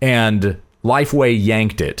 and Lifeway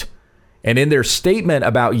yanked it. And in their statement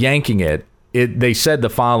about yanking it, they said the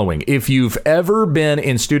following: if you've ever been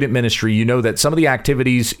in student ministry, you know that some of the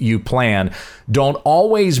activities you plan don't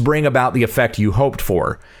always bring about the effect you hoped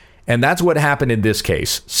for. And that's what happened in this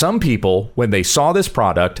case. Some people, when they saw this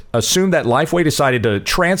product, assumed that Lifeway decided to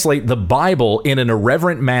translate the Bible in an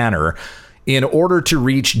irreverent manner in order to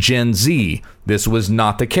reach Gen Z. This was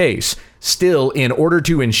not the case. Still, in order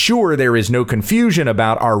to ensure there is no confusion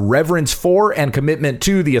about our reverence for and commitment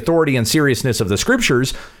to the authority and seriousness of the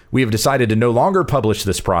scriptures, we have decided to no longer publish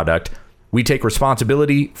this product. We take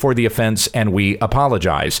responsibility for the offense and we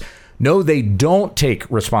apologize. No, they don't take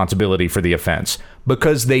responsibility for the offense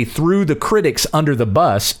because they threw the critics under the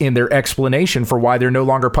bus in their explanation for why they're no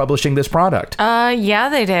longer publishing this product. Yeah,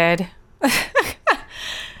 they did.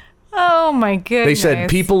 Oh my goodness. They said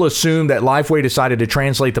people assume that Lifeway decided to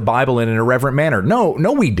translate the Bible in an irreverent manner.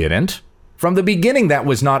 No, we didn't. From the beginning, that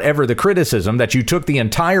was not ever the criticism, that you took the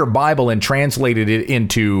entire Bible and translated it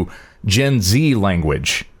into Gen Z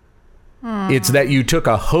language. It's that you took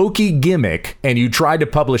a hokey gimmick and you tried to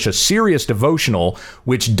publish a serious devotional,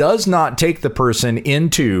 which does not take the person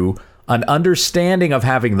into an understanding of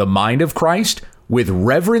having the mind of Christ with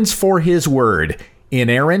reverence for his word,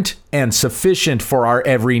 inerrant and sufficient for our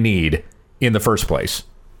every need in the first place.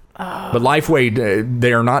 But Lifeway,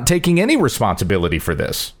 they are not taking any responsibility for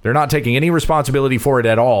this. They're not taking any responsibility for it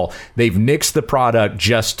at all. They've nixed the product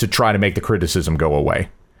just to try to make the criticism go away.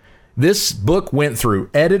 This book went through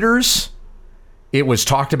editors. It was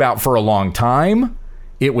talked about for a long time.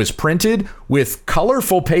 It was printed with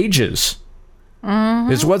colorful pages.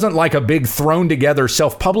 This wasn't like a big thrown together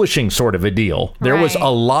self-publishing sort of a deal. There was a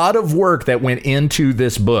lot of work that went into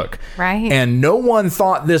this book. Right. And no one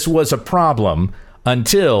thought this was a problem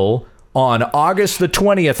until on August the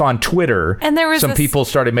 20th on Twitter, and there was some people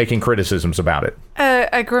started making criticisms about it.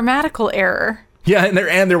 A grammatical error Yeah,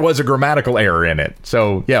 and there was a grammatical error in it.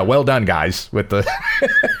 So, yeah, well done, guys, with the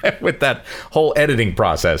with that whole editing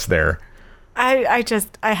process there. I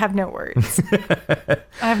have no words. I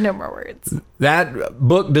have no more words. That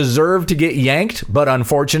book deserved to get yanked, but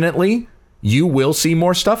unfortunately, you will see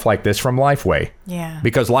more stuff like this from Lifeway. Yeah.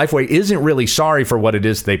 Because Lifeway isn't really sorry for what it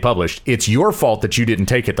is they published. It's your fault that you didn't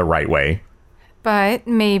take it the right way. But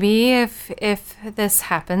maybe if this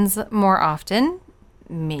happens more often,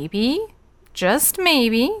 maybe, just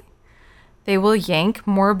maybe, they will yank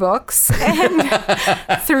more books.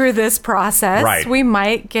 And through this process, right. we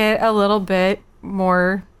might get a little bit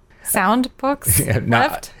more sound books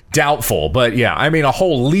left. Doubtful, but yeah, I mean, a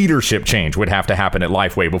whole leadership change would have to happen at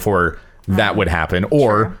Lifeway before that would happen.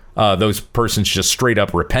 Or those persons just straight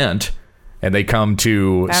up repent. And they come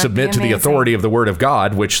to submit to the authority of the Word of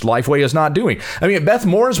God, which Lifeway is not doing. I mean, Beth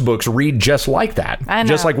Moore's books read just like that. I know.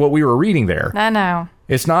 Just like what we were reading there. I know.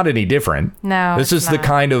 It's not any different. No, this is the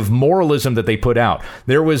kind of moralism that they put out.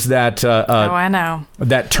 There was that I know.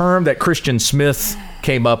 That term that Christian Smith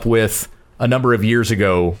came up with a number of years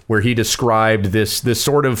ago, where he described this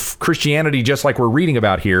sort of Christianity, just like we're reading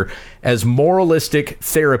about here, as moralistic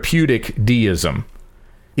therapeutic deism.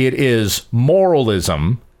 It is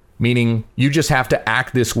moralism, meaning you just have to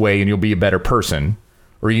act this way and you'll be a better person.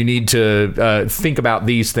 Or you need to think about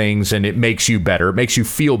these things and it makes you better. It makes you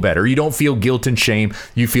feel better. You don't feel guilt and shame.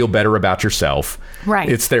 You feel better about yourself. Right.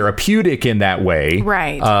 It's therapeutic in that way.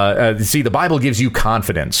 Right. See, the Bible gives you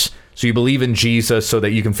confidence. So you believe in Jesus so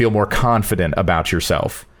that you can feel more confident about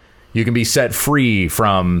yourself. You can be set free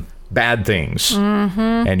from bad things,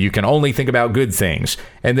 and you can only think about good things.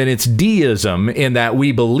 And then it's deism in that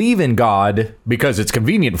we believe in God because it's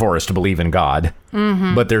convenient for us to believe in God,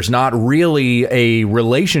 but there's not really a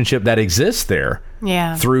relationship that exists there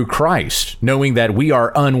through Christ, knowing that we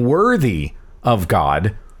are unworthy of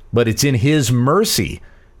God, but it's in his mercy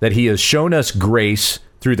that he has shown us grace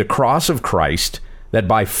through the cross of Christ, that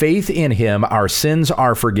by faith in him, our sins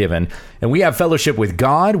are forgiven, and we have fellowship with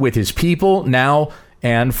God, with his people now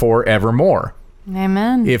and forevermore.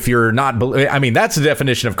 Amen. If you're not, I mean, that's the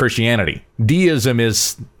definition of Christianity. Deism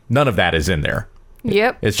is, none of that is in there.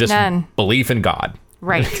 Yep. It's just belief in God.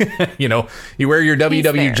 Right. You know, you wear your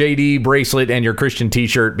WWJD bracelet and your Christian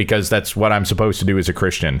t-shirt because that's what I'm supposed to do as a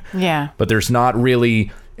Christian. Yeah. But there's not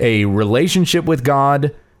really a relationship with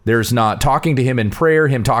God. There's not talking to him in prayer,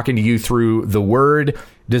 him talking to you through the word,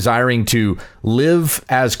 desiring to live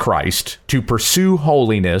as Christ, to pursue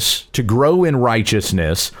holiness, to grow in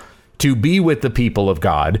righteousness, to be with the people of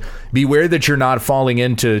God. Beware that you're not falling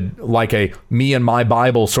into like a me and my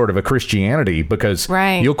Bible sort of a Christianity, because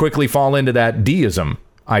you'll quickly fall into that deism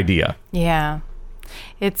idea. Yeah.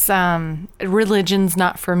 It's religion's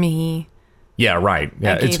not for me. Yeah, right.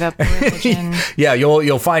 Yeah, I gave up religion. Yeah,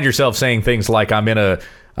 you'll find yourself saying things like I'm in a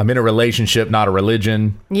relationship, not a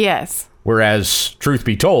religion. Yes. Whereas, truth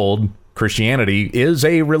be told, Christianity is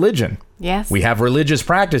a religion. Yes. We have religious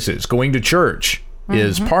practices. Going to church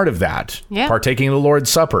is part of that. Yeah. Partaking of the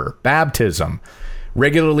Lord's Supper, baptism,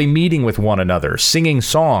 regularly meeting with one another, singing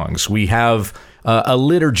songs. We have a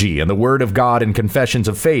liturgy and the Word of God and confessions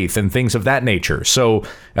of faith and things of that nature. So,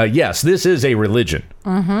 yes, this is a religion.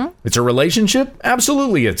 It's a relationship?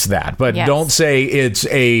 Absolutely it's that. But don't say it's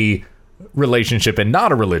a relationship and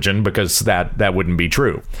not a religion, because that wouldn't be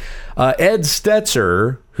true. Ed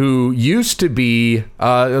Stetzer, who used to be,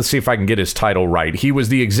 let's see if I can get his title right. He was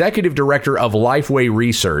the executive director of Lifeway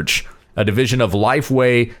Research, a division of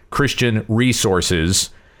Lifeway Christian Resources,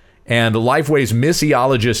 and Lifeway's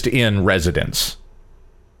missiologist in residence.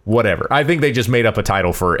 Whatever. I think they just made up a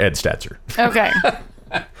title for Ed Stetzer. Okay.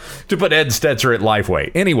 To put Ed Stetzer at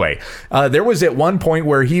Lifeway. Anyway, there was at one point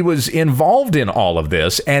where he was involved in all of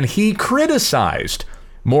this, and he criticized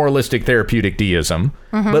moralistic therapeutic deism,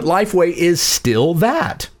 but Lifeway is still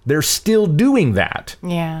that. They're still doing that.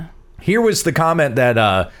 Yeah. Here was the comment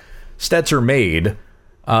that Stetzer made.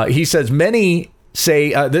 He says, many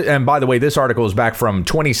say, and by the way, this article is back from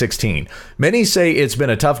 2016. Many say it's been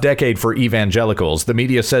a tough decade for evangelicals. The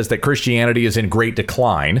media says that Christianity is in great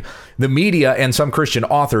decline. The media and some Christian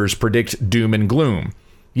authors predict doom and gloom.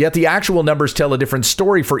 Yet the actual numbers tell a different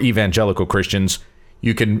story for evangelical Christians.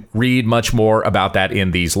 You can read much more about that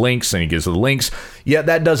in these links, and he gives the links. Yet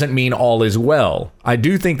that doesn't mean all is well. I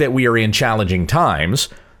do think that we are in challenging times.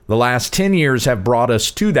 The last 10 years have brought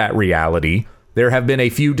us to that reality. There have been a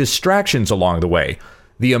few distractions along the way.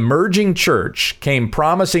 The emerging church came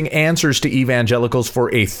promising answers to evangelicals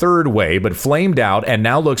for a third way, but flamed out and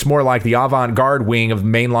now looks more like the avant-garde wing of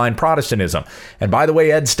mainline Protestantism. And by the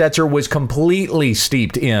way, Ed Stetzer was completely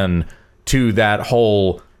steeped in to that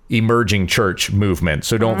whole emerging church movement.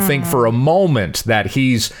 So don't think for a moment that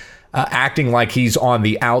he's acting like he's on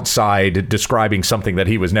the outside describing something that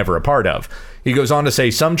he was never a part of. He goes on to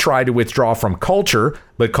say, some tried to withdraw from culture,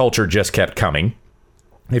 but culture just kept coming.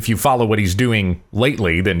 If you follow what he's doing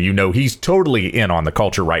lately, then you know he's totally in on the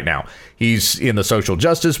culture right now. He's in the social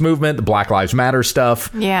justice movement, the Black Lives Matter stuff.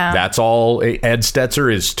 Yeah. That's all. Ed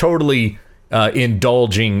Stetzer is totally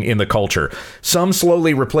indulging in the culture. Some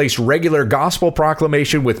slowly replaced regular gospel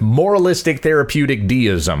proclamation with moralistic therapeutic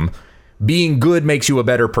deism. Being good makes you a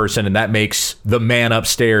better person, and that makes the man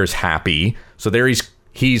upstairs happy. So there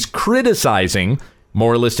he's criticizing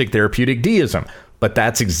moralistic therapeutic deism. But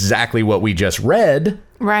that's exactly what we just read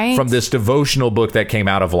from this devotional book that came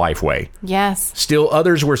out of Lifeway. Yes. Still,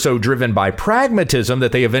 others were so driven by pragmatism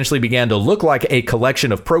that they eventually began to look like a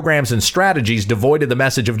collection of programs and strategies devoid of the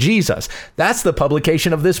message of Jesus. That's the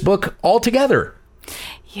publication of this book altogether.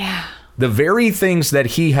 Yeah. The very things that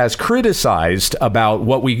he has criticized about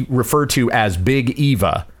what we refer to as Big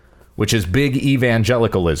Eva, which is big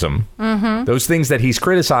evangelicalism, those things that he's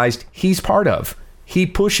criticized, he's part of. He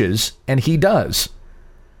pushes and he does.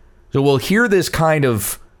 So we'll hear this kind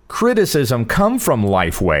of criticism come from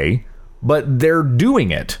Lifeway, but they're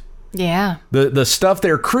doing it. Yeah. The stuff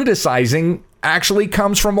they're criticizing actually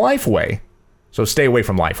comes from Lifeway. So stay away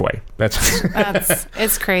from Lifeway.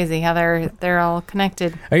 It's crazy how they're all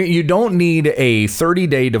connected. You don't need a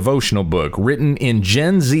 30-day devotional book written in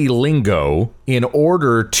Gen Z lingo in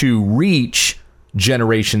order to reach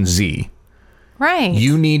Generation Z. Right.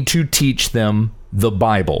 You need to teach them the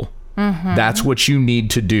Bible. That's what you need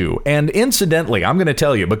to do. And incidentally, I'm going to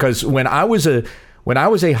tell you, because when I was a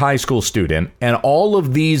high school student and all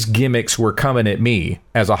of these gimmicks were coming at me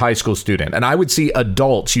as a high school student, and I would see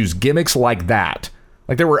adults use gimmicks like that.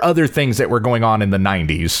 Like there were other things that were going on in the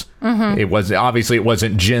 90s. It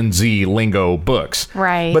wasn't Gen Z lingo books.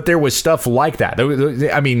 Right. But there was stuff like that.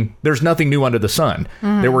 I mean, there's nothing new under the sun.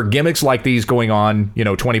 There were gimmicks like these going on,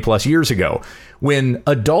 20 plus years ago. When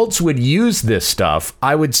adults would use this stuff,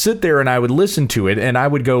 I would sit there and I would listen to it and I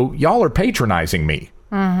would go, y'all are patronizing me.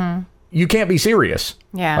 You can't be serious.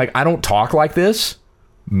 Yeah. Like, I don't talk like this.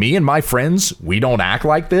 Me and my friends, we don't act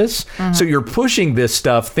like this. So you're pushing this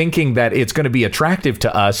stuff thinking that it's going to be attractive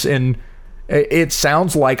to us. And it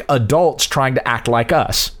sounds like adults trying to act like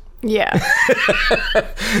us. Yeah.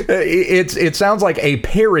 It sounds like a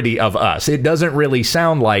parody of us. It doesn't really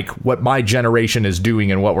sound like what my generation is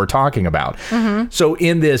doing and what we're talking about. So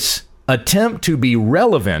in this attempt to be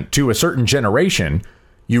relevant to a certain generation,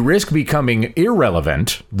 you risk becoming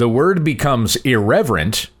irrelevant. The word becomes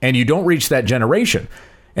irreverent, and you don't reach that generation.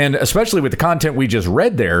 And especially with the content we just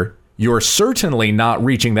read there, you're certainly not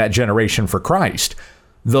reaching that generation for Christ.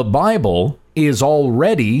 The Bible is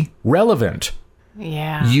already relevant.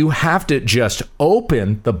 Yeah. You have to just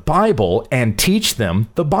open the Bible and teach them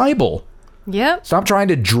the Bible. Yep. Stop trying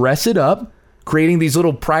to dress it up, creating these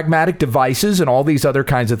little pragmatic devices and all these other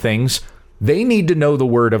kinds of things. They need to know the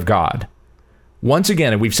Word of God. Once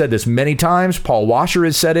again, and we've said this many times, Paul Washer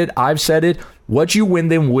has said it, I've said it, what you win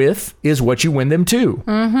them with is what you win them to.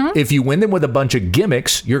 If you win them with a bunch of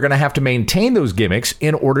gimmicks, you're going to have to maintain those gimmicks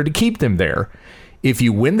in order to keep them there. If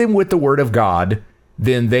you win them with the Word of God,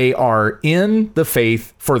 then they are in the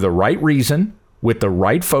faith for the right reason, with the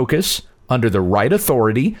right focus, under the right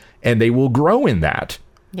authority, and they will grow in that.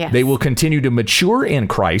 Yes. They will continue to mature in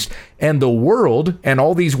Christ, and the world and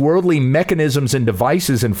all these worldly mechanisms and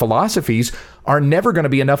devices and philosophies are never going to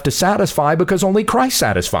be enough to satisfy, because only Christ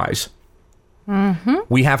satisfies.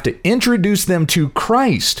 We have to introduce them to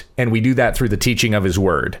Christ, and we do that through the teaching of his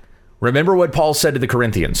word. Remember what Paul said to the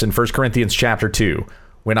Corinthians in 1 Corinthians chapter 2.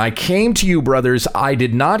 When I came to you, brothers, I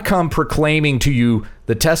did not come proclaiming to you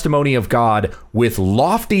the testimony of God with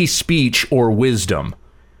lofty speech or wisdom.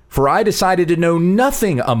 For I decided to know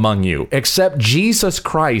nothing among you except Jesus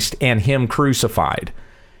Christ and him crucified.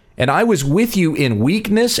 And I was with you in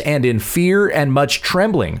weakness and in fear and much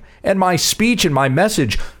trembling. And my speech and my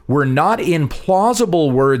message were not in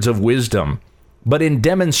plausible words of wisdom, but in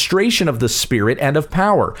demonstration of the Spirit and of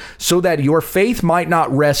power, so that your faith might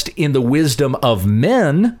not rest in the wisdom of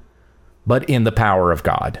men, but in the power of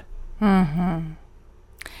God. So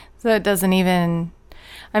it doesn't even...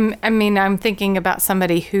 I'm thinking about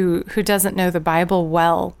somebody who doesn't know the Bible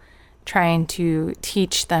well, trying to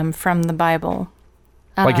teach them from the Bible.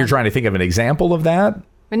 Like you're trying to think of an example of that?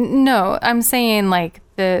 No, I'm saying like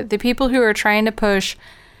the people who are trying to push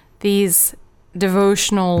these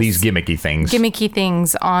devotionals, these gimmicky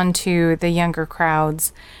things onto the younger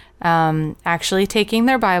crowds, actually taking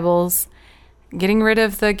their Bibles, getting rid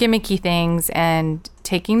of the gimmicky things, and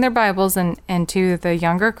taking their Bibles and to the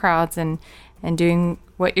younger crowds and doing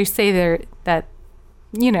what you say there, that,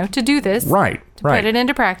 to do this. Right. Put it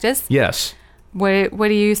into practice. Yes. What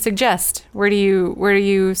do you suggest? Where do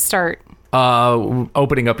you start?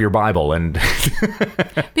 Opening up your Bible and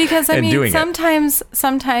because and doing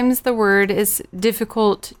sometimes the word is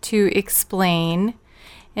difficult to explain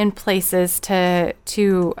in places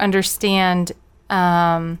to understand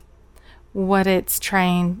what it's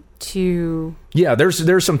trying to. Yeah,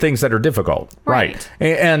 there's some things that are difficult, right?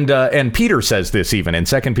 And Peter says this even in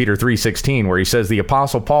 2 Peter 3:16, where he says the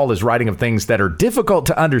Apostle Paul is writing of things that are difficult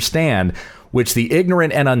to understand, which the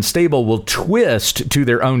ignorant and unstable will twist to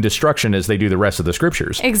their own destruction as they do the rest of the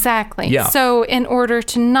scriptures. Exactly. Yeah. So in order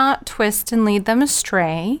to not twist and lead them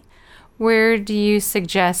astray, where do you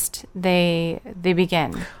suggest they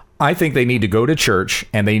begin? I think they need to go to church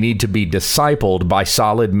and they need to be discipled by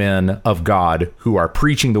solid men of God who are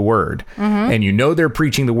preaching the word. Mm-hmm. And they're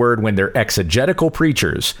preaching the word when they're exegetical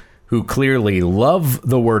preachers who clearly love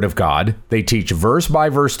the word of God. They teach verse by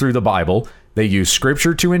verse through the Bible. They use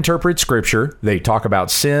scripture to interpret scripture. They talk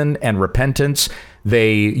about sin and repentance.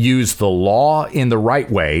 They use the law in the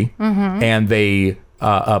right way, mm-hmm. and they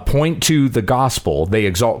point to the gospel. They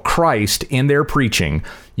exalt Christ in their preaching.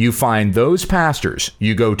 You find those pastors,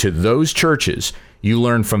 you go to those churches, you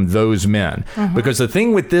learn from those men. Mm-hmm. Because the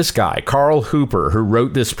thing with this guy, Carl Hooper, who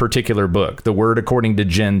wrote this particular book, The Word According to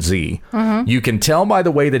Gen Z, mm-hmm. you can tell by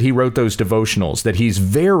the way that he wrote those devotionals that he's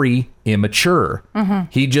very immature. Mm-hmm.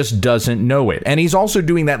 He just doesn't know it. And he's also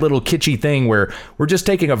doing that little kitschy thing where we're just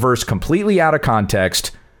taking a verse completely out of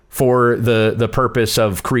context for the purpose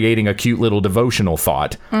of creating a cute little devotional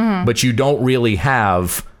thought. Mm-hmm. But you don't really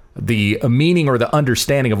have the meaning or the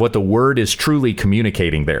understanding of what the word is truly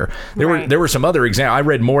communicating there. There were some other examples. I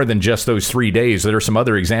read more than just those 3 days. There are some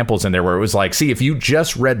other examples in there where it was like, see, if you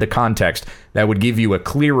just read the context, that would give you a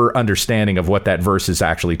clearer understanding of what that verse is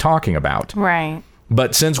actually talking about. Right.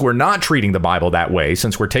 But since we're not treating the Bible that way,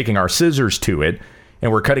 since we're taking our scissors to it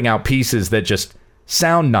and we're cutting out pieces that just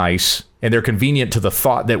sound nice and they're convenient to the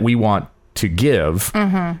thought that we want to give,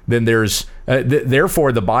 mm-hmm. then there's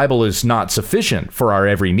therefore the Bible is not sufficient for our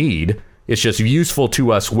every need. It's just useful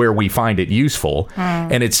to us where we find it useful.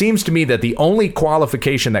 And it seems to me that the only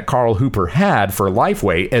qualification that Carl Hooper had for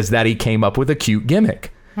Lifeway is that he came up with a cute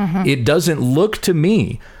gimmick. Mm-hmm. It doesn't look to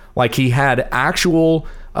me like he had actual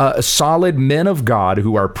solid men of God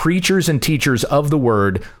who are preachers and teachers of the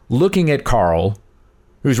word looking at Carl,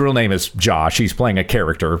 whose real name is Josh. He's playing a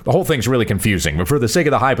character. The whole thing's really confusing, but for the sake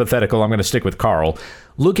of the hypothetical, I'm going to stick with Carl.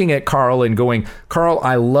 Looking at Carl and going, Carl,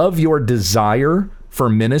 I love your desire for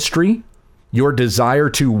ministry, your desire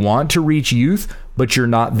to want to reach youth, but you're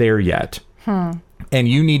not there yet. And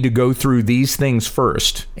you need to go through these things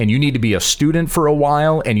first. And you need to be a student for a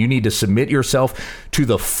while, and you need to submit yourself to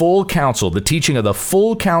the full counsel, the teaching of the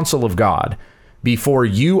full counsel of God, before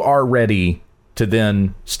you are ready to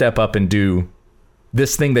then step up and do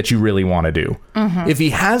this thing that you really want to do. Mm-hmm. If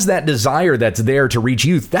he has that desire that's there to reach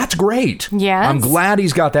youth, that's great. Yes. I'm glad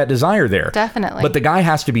he's got that desire there. Definitely. But the guy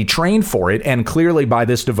has to be trained for it, and clearly by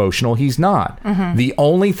this devotional, he's not. Mm-hmm. The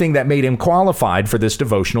only thing that made him qualified for this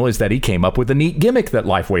devotional is that he came up with a neat gimmick that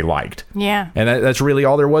Lifeway liked. Yeah. And that's really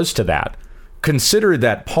all there was to that. Consider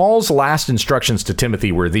that Paul's last instructions to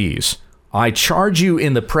Timothy were these: I charge you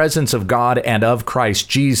in the presence of God and of Christ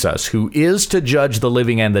Jesus, who is to judge the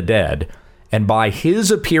living and the dead, and by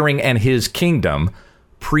his appearing and his kingdom,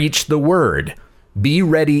 preach the word. Be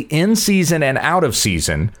ready in season and out of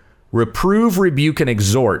season. Reprove, rebuke, and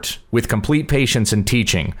exhort with complete patience and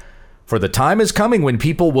teaching. For the time is coming when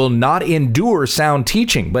people will not endure sound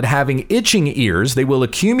teaching, but having itching ears, they will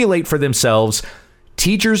accumulate for themselves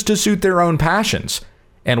teachers to suit their own passions,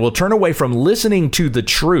 and will turn away from listening to the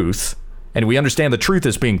truth. And we understand the truth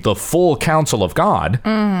as being the full counsel of God,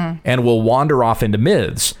 and will wander off into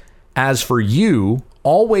myths. As for you,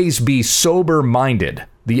 always be sober-minded.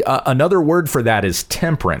 Another word for that is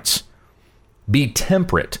temperance. Be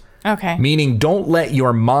temperate. Okay. Meaning don't let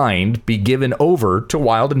your mind be given over to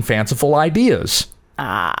wild and fanciful ideas.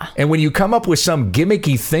 And when you come up with some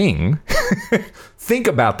gimmicky thing, think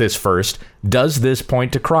about this first. Does this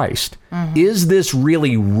point to Christ? Mm-hmm. Is this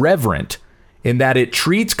really reverent in that it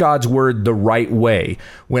treats God's word the right way?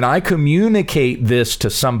 When I communicate this to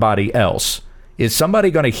somebody else, is somebody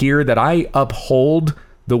going to hear that I uphold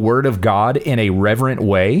the word of God in a reverent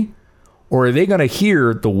way? Or are they going to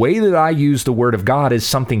hear the way that I use the word of God is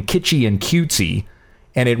something kitschy and cutesy,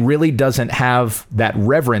 and it really doesn't have that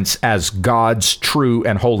reverence as God's true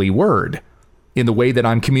and holy word in the way that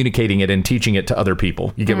I'm communicating it and teaching it to other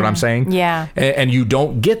people? You get what I'm saying? Yeah. And you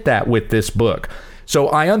don't get that with this book. So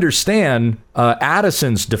I understand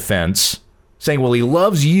Addison's defense, saying, well, he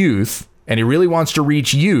loves youth, and he really wants to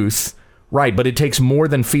reach youth, right, but it takes more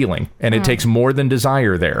than feeling, and it takes more than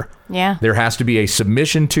desire there. Yeah. There has to be a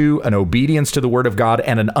submission to, an obedience to the Word of God,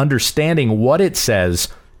 and an understanding what it says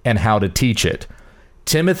and how to teach it.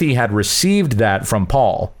 Timothy had received that from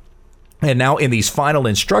Paul. And now in these final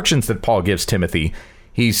instructions that Paul gives Timothy,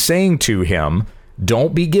 he's saying to him,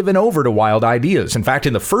 don't be given over to wild ideas. In fact,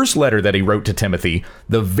 in the first letter that he wrote to Timothy,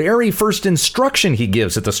 the very first instruction he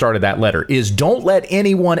gives at the start of that letter is don't let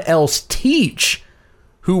anyone else teach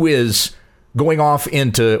who is wandering off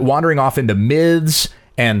into myths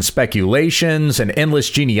and speculations and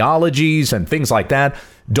endless genealogies and things like that.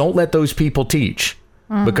 Don't let those people teach,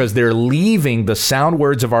 because they're leaving the sound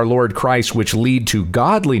words of our Lord Christ, which lead to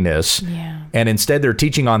godliness. Yeah. And instead they're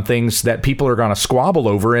teaching on things that people are going to squabble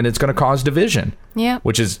over, and it's going to cause division. Yeah.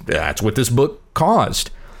 That's what this book caused.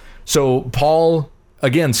 So Paul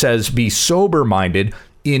again says, be sober minded,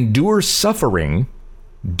 endure suffering,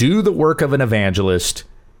 do the work of an evangelist,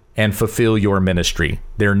 and fulfill your ministry.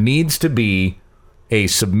 There needs to be a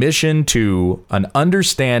submission to an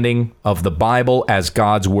understanding of the Bible as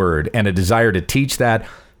God's word, and a desire to teach that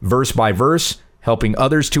verse by verse, helping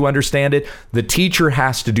others to understand it. The teacher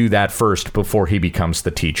has to do that first before he becomes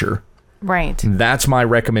the teacher. Right. That's my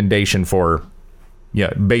recommendation for,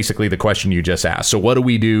 basically the question you just asked. So what do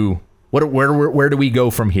we do? Where do we go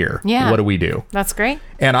from here? Yeah. What do we do? That's great.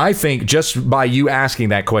 And I think just by you asking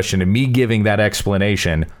that question and me giving that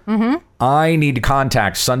explanation, I need to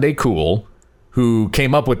contact Sunday Cool, who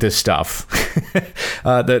came up with this stuff,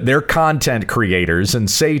 they're content creators, and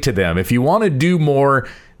say to them, if you want to do more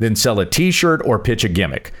than sell a t-shirt or pitch a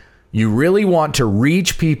gimmick, you really want to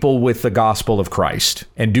reach people with the gospel of Christ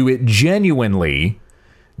and do it genuinely,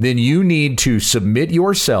 then you need to submit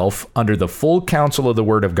yourself under the full counsel of the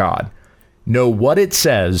Word of God. Know what it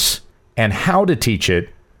says and how to teach it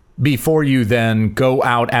before you then go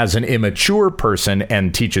out as an immature person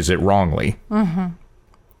and teaches it wrongly.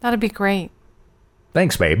 That'd be great.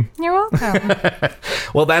 Thanks, babe. You're welcome.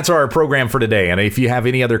 Well, that's our program for today. And if you have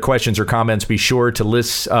any other questions or comments, be sure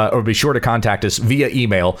to contact us via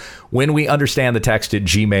email,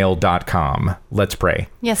 whenweunderstandthetext@gmail.com. Let's pray.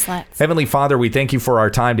 Yes, let's. Heavenly Father, we thank you for our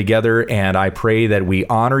time together, and I pray that we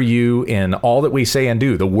honor you in all that we say and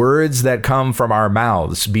do. The words that come from our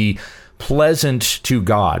mouths be pleasant to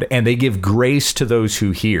God, and they give grace to those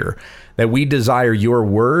who hear. That we desire your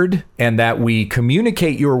word, and that we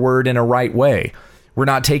communicate your word in a right way. We're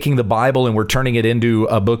not taking the Bible and we're turning it into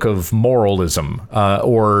a book of moralism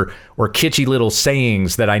or kitschy little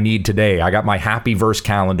sayings that I need today. I got my happy verse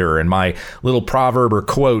calendar, and my little proverb or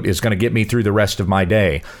quote is going to get me through the rest of my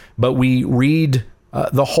day. But we read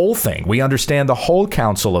the whole thing. We understand the whole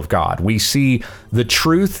counsel of God. We see the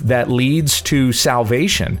truth that leads to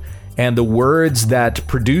salvation, and the words that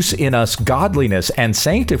produce in us godliness and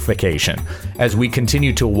sanctification as we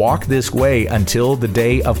continue to walk this way until the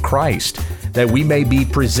day of Christ, that we may be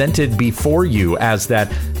presented before you as that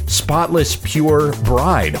spotless, pure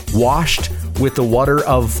bride, washed with the water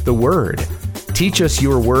of the Word. Teach us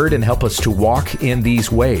your word and help us to walk in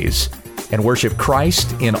these ways and worship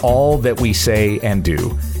Christ in all that we say and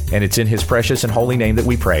do. And it's in his precious and holy name that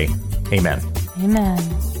we pray. Amen. Amen.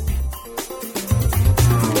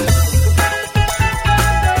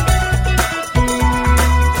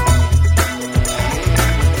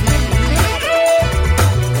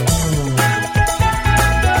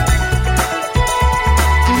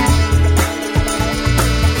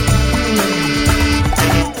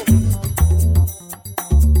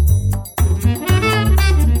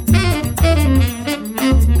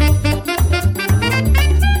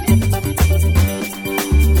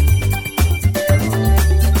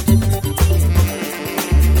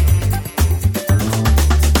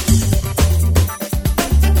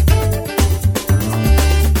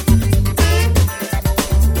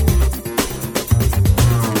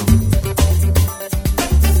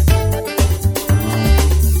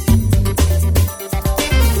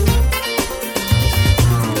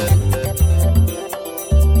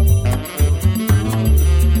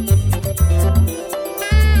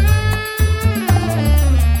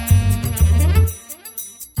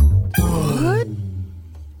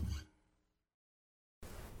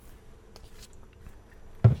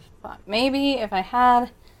 Maybe if I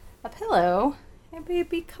had a pillow, maybe it'd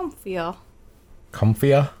be comfier.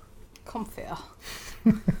 Comfier? Comfier.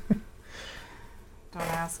 Don't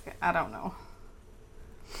ask. I don't know.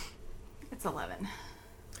 It's 11.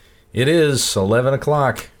 It is 11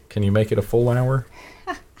 o'clock. Can you make it a full hour?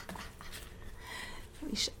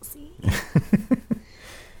 We shall see.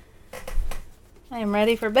 I am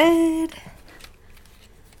ready for bed.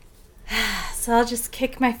 So I'll just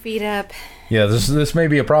kick my feet up. Yeah, this may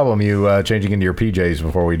be a problem, you changing into your PJs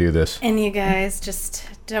before we do this. And you guys just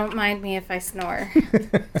don't mind me if I snore.